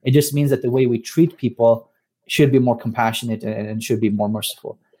 It just means that the way we treat people should be more compassionate and should be more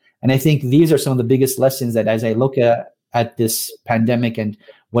merciful. And I think these are some of the biggest lessons that, as I look at this pandemic and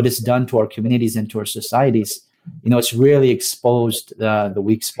what it's done to our communities and to our societies, it's really exposed the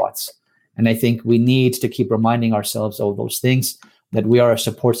weak spots. And I think we need to keep reminding ourselves of those things, that we are a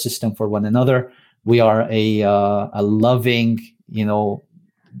support system for one another. We are a loving,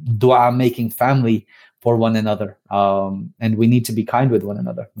 dua making family for one another, and we need to be kind with one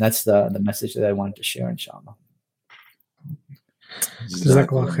another. That's the message that I wanted to share, inshallah.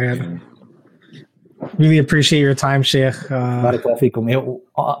 Jazakallah khair. Really appreciate your time, Sheikh.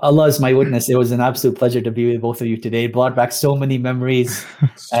 Allah is my witness. It was an absolute pleasure to be with both of you today. It brought back so many memories,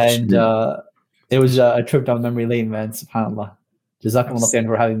 and it was a trip down memory lane, man. SubhanAllah. Jazakumullah khair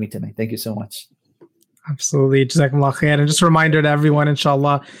for having me tonight. Thank you so much. Absolutely. Jazakumullah khair. And just a reminder to everyone,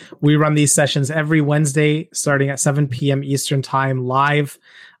 inshallah, we run these sessions every Wednesday starting at 7 p.m. Eastern time live.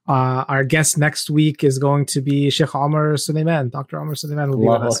 Our guest next week is going to be Sheikh Omar Sulaiman. Dr. Omar Sulaiman will be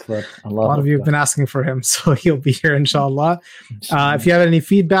with us. A lot of you have been asking for him, so he'll be here, inshallah. If you have any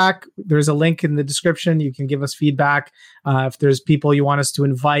feedback, there's a link in the description. You can give us feedback. If there's people you want us to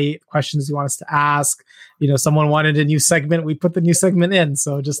invite, questions you want us to ask, someone wanted a new segment, we put the new segment in.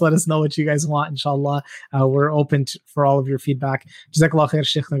 So just let us know what you guys want, inshallah. We're open for all of your feedback. Jazakallah khair,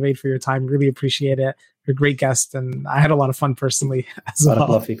 Sheikh Navaid, for your time. Really appreciate it. You're a great guest, and I had a lot of fun personally as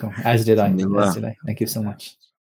well. As did I. Thank you so much.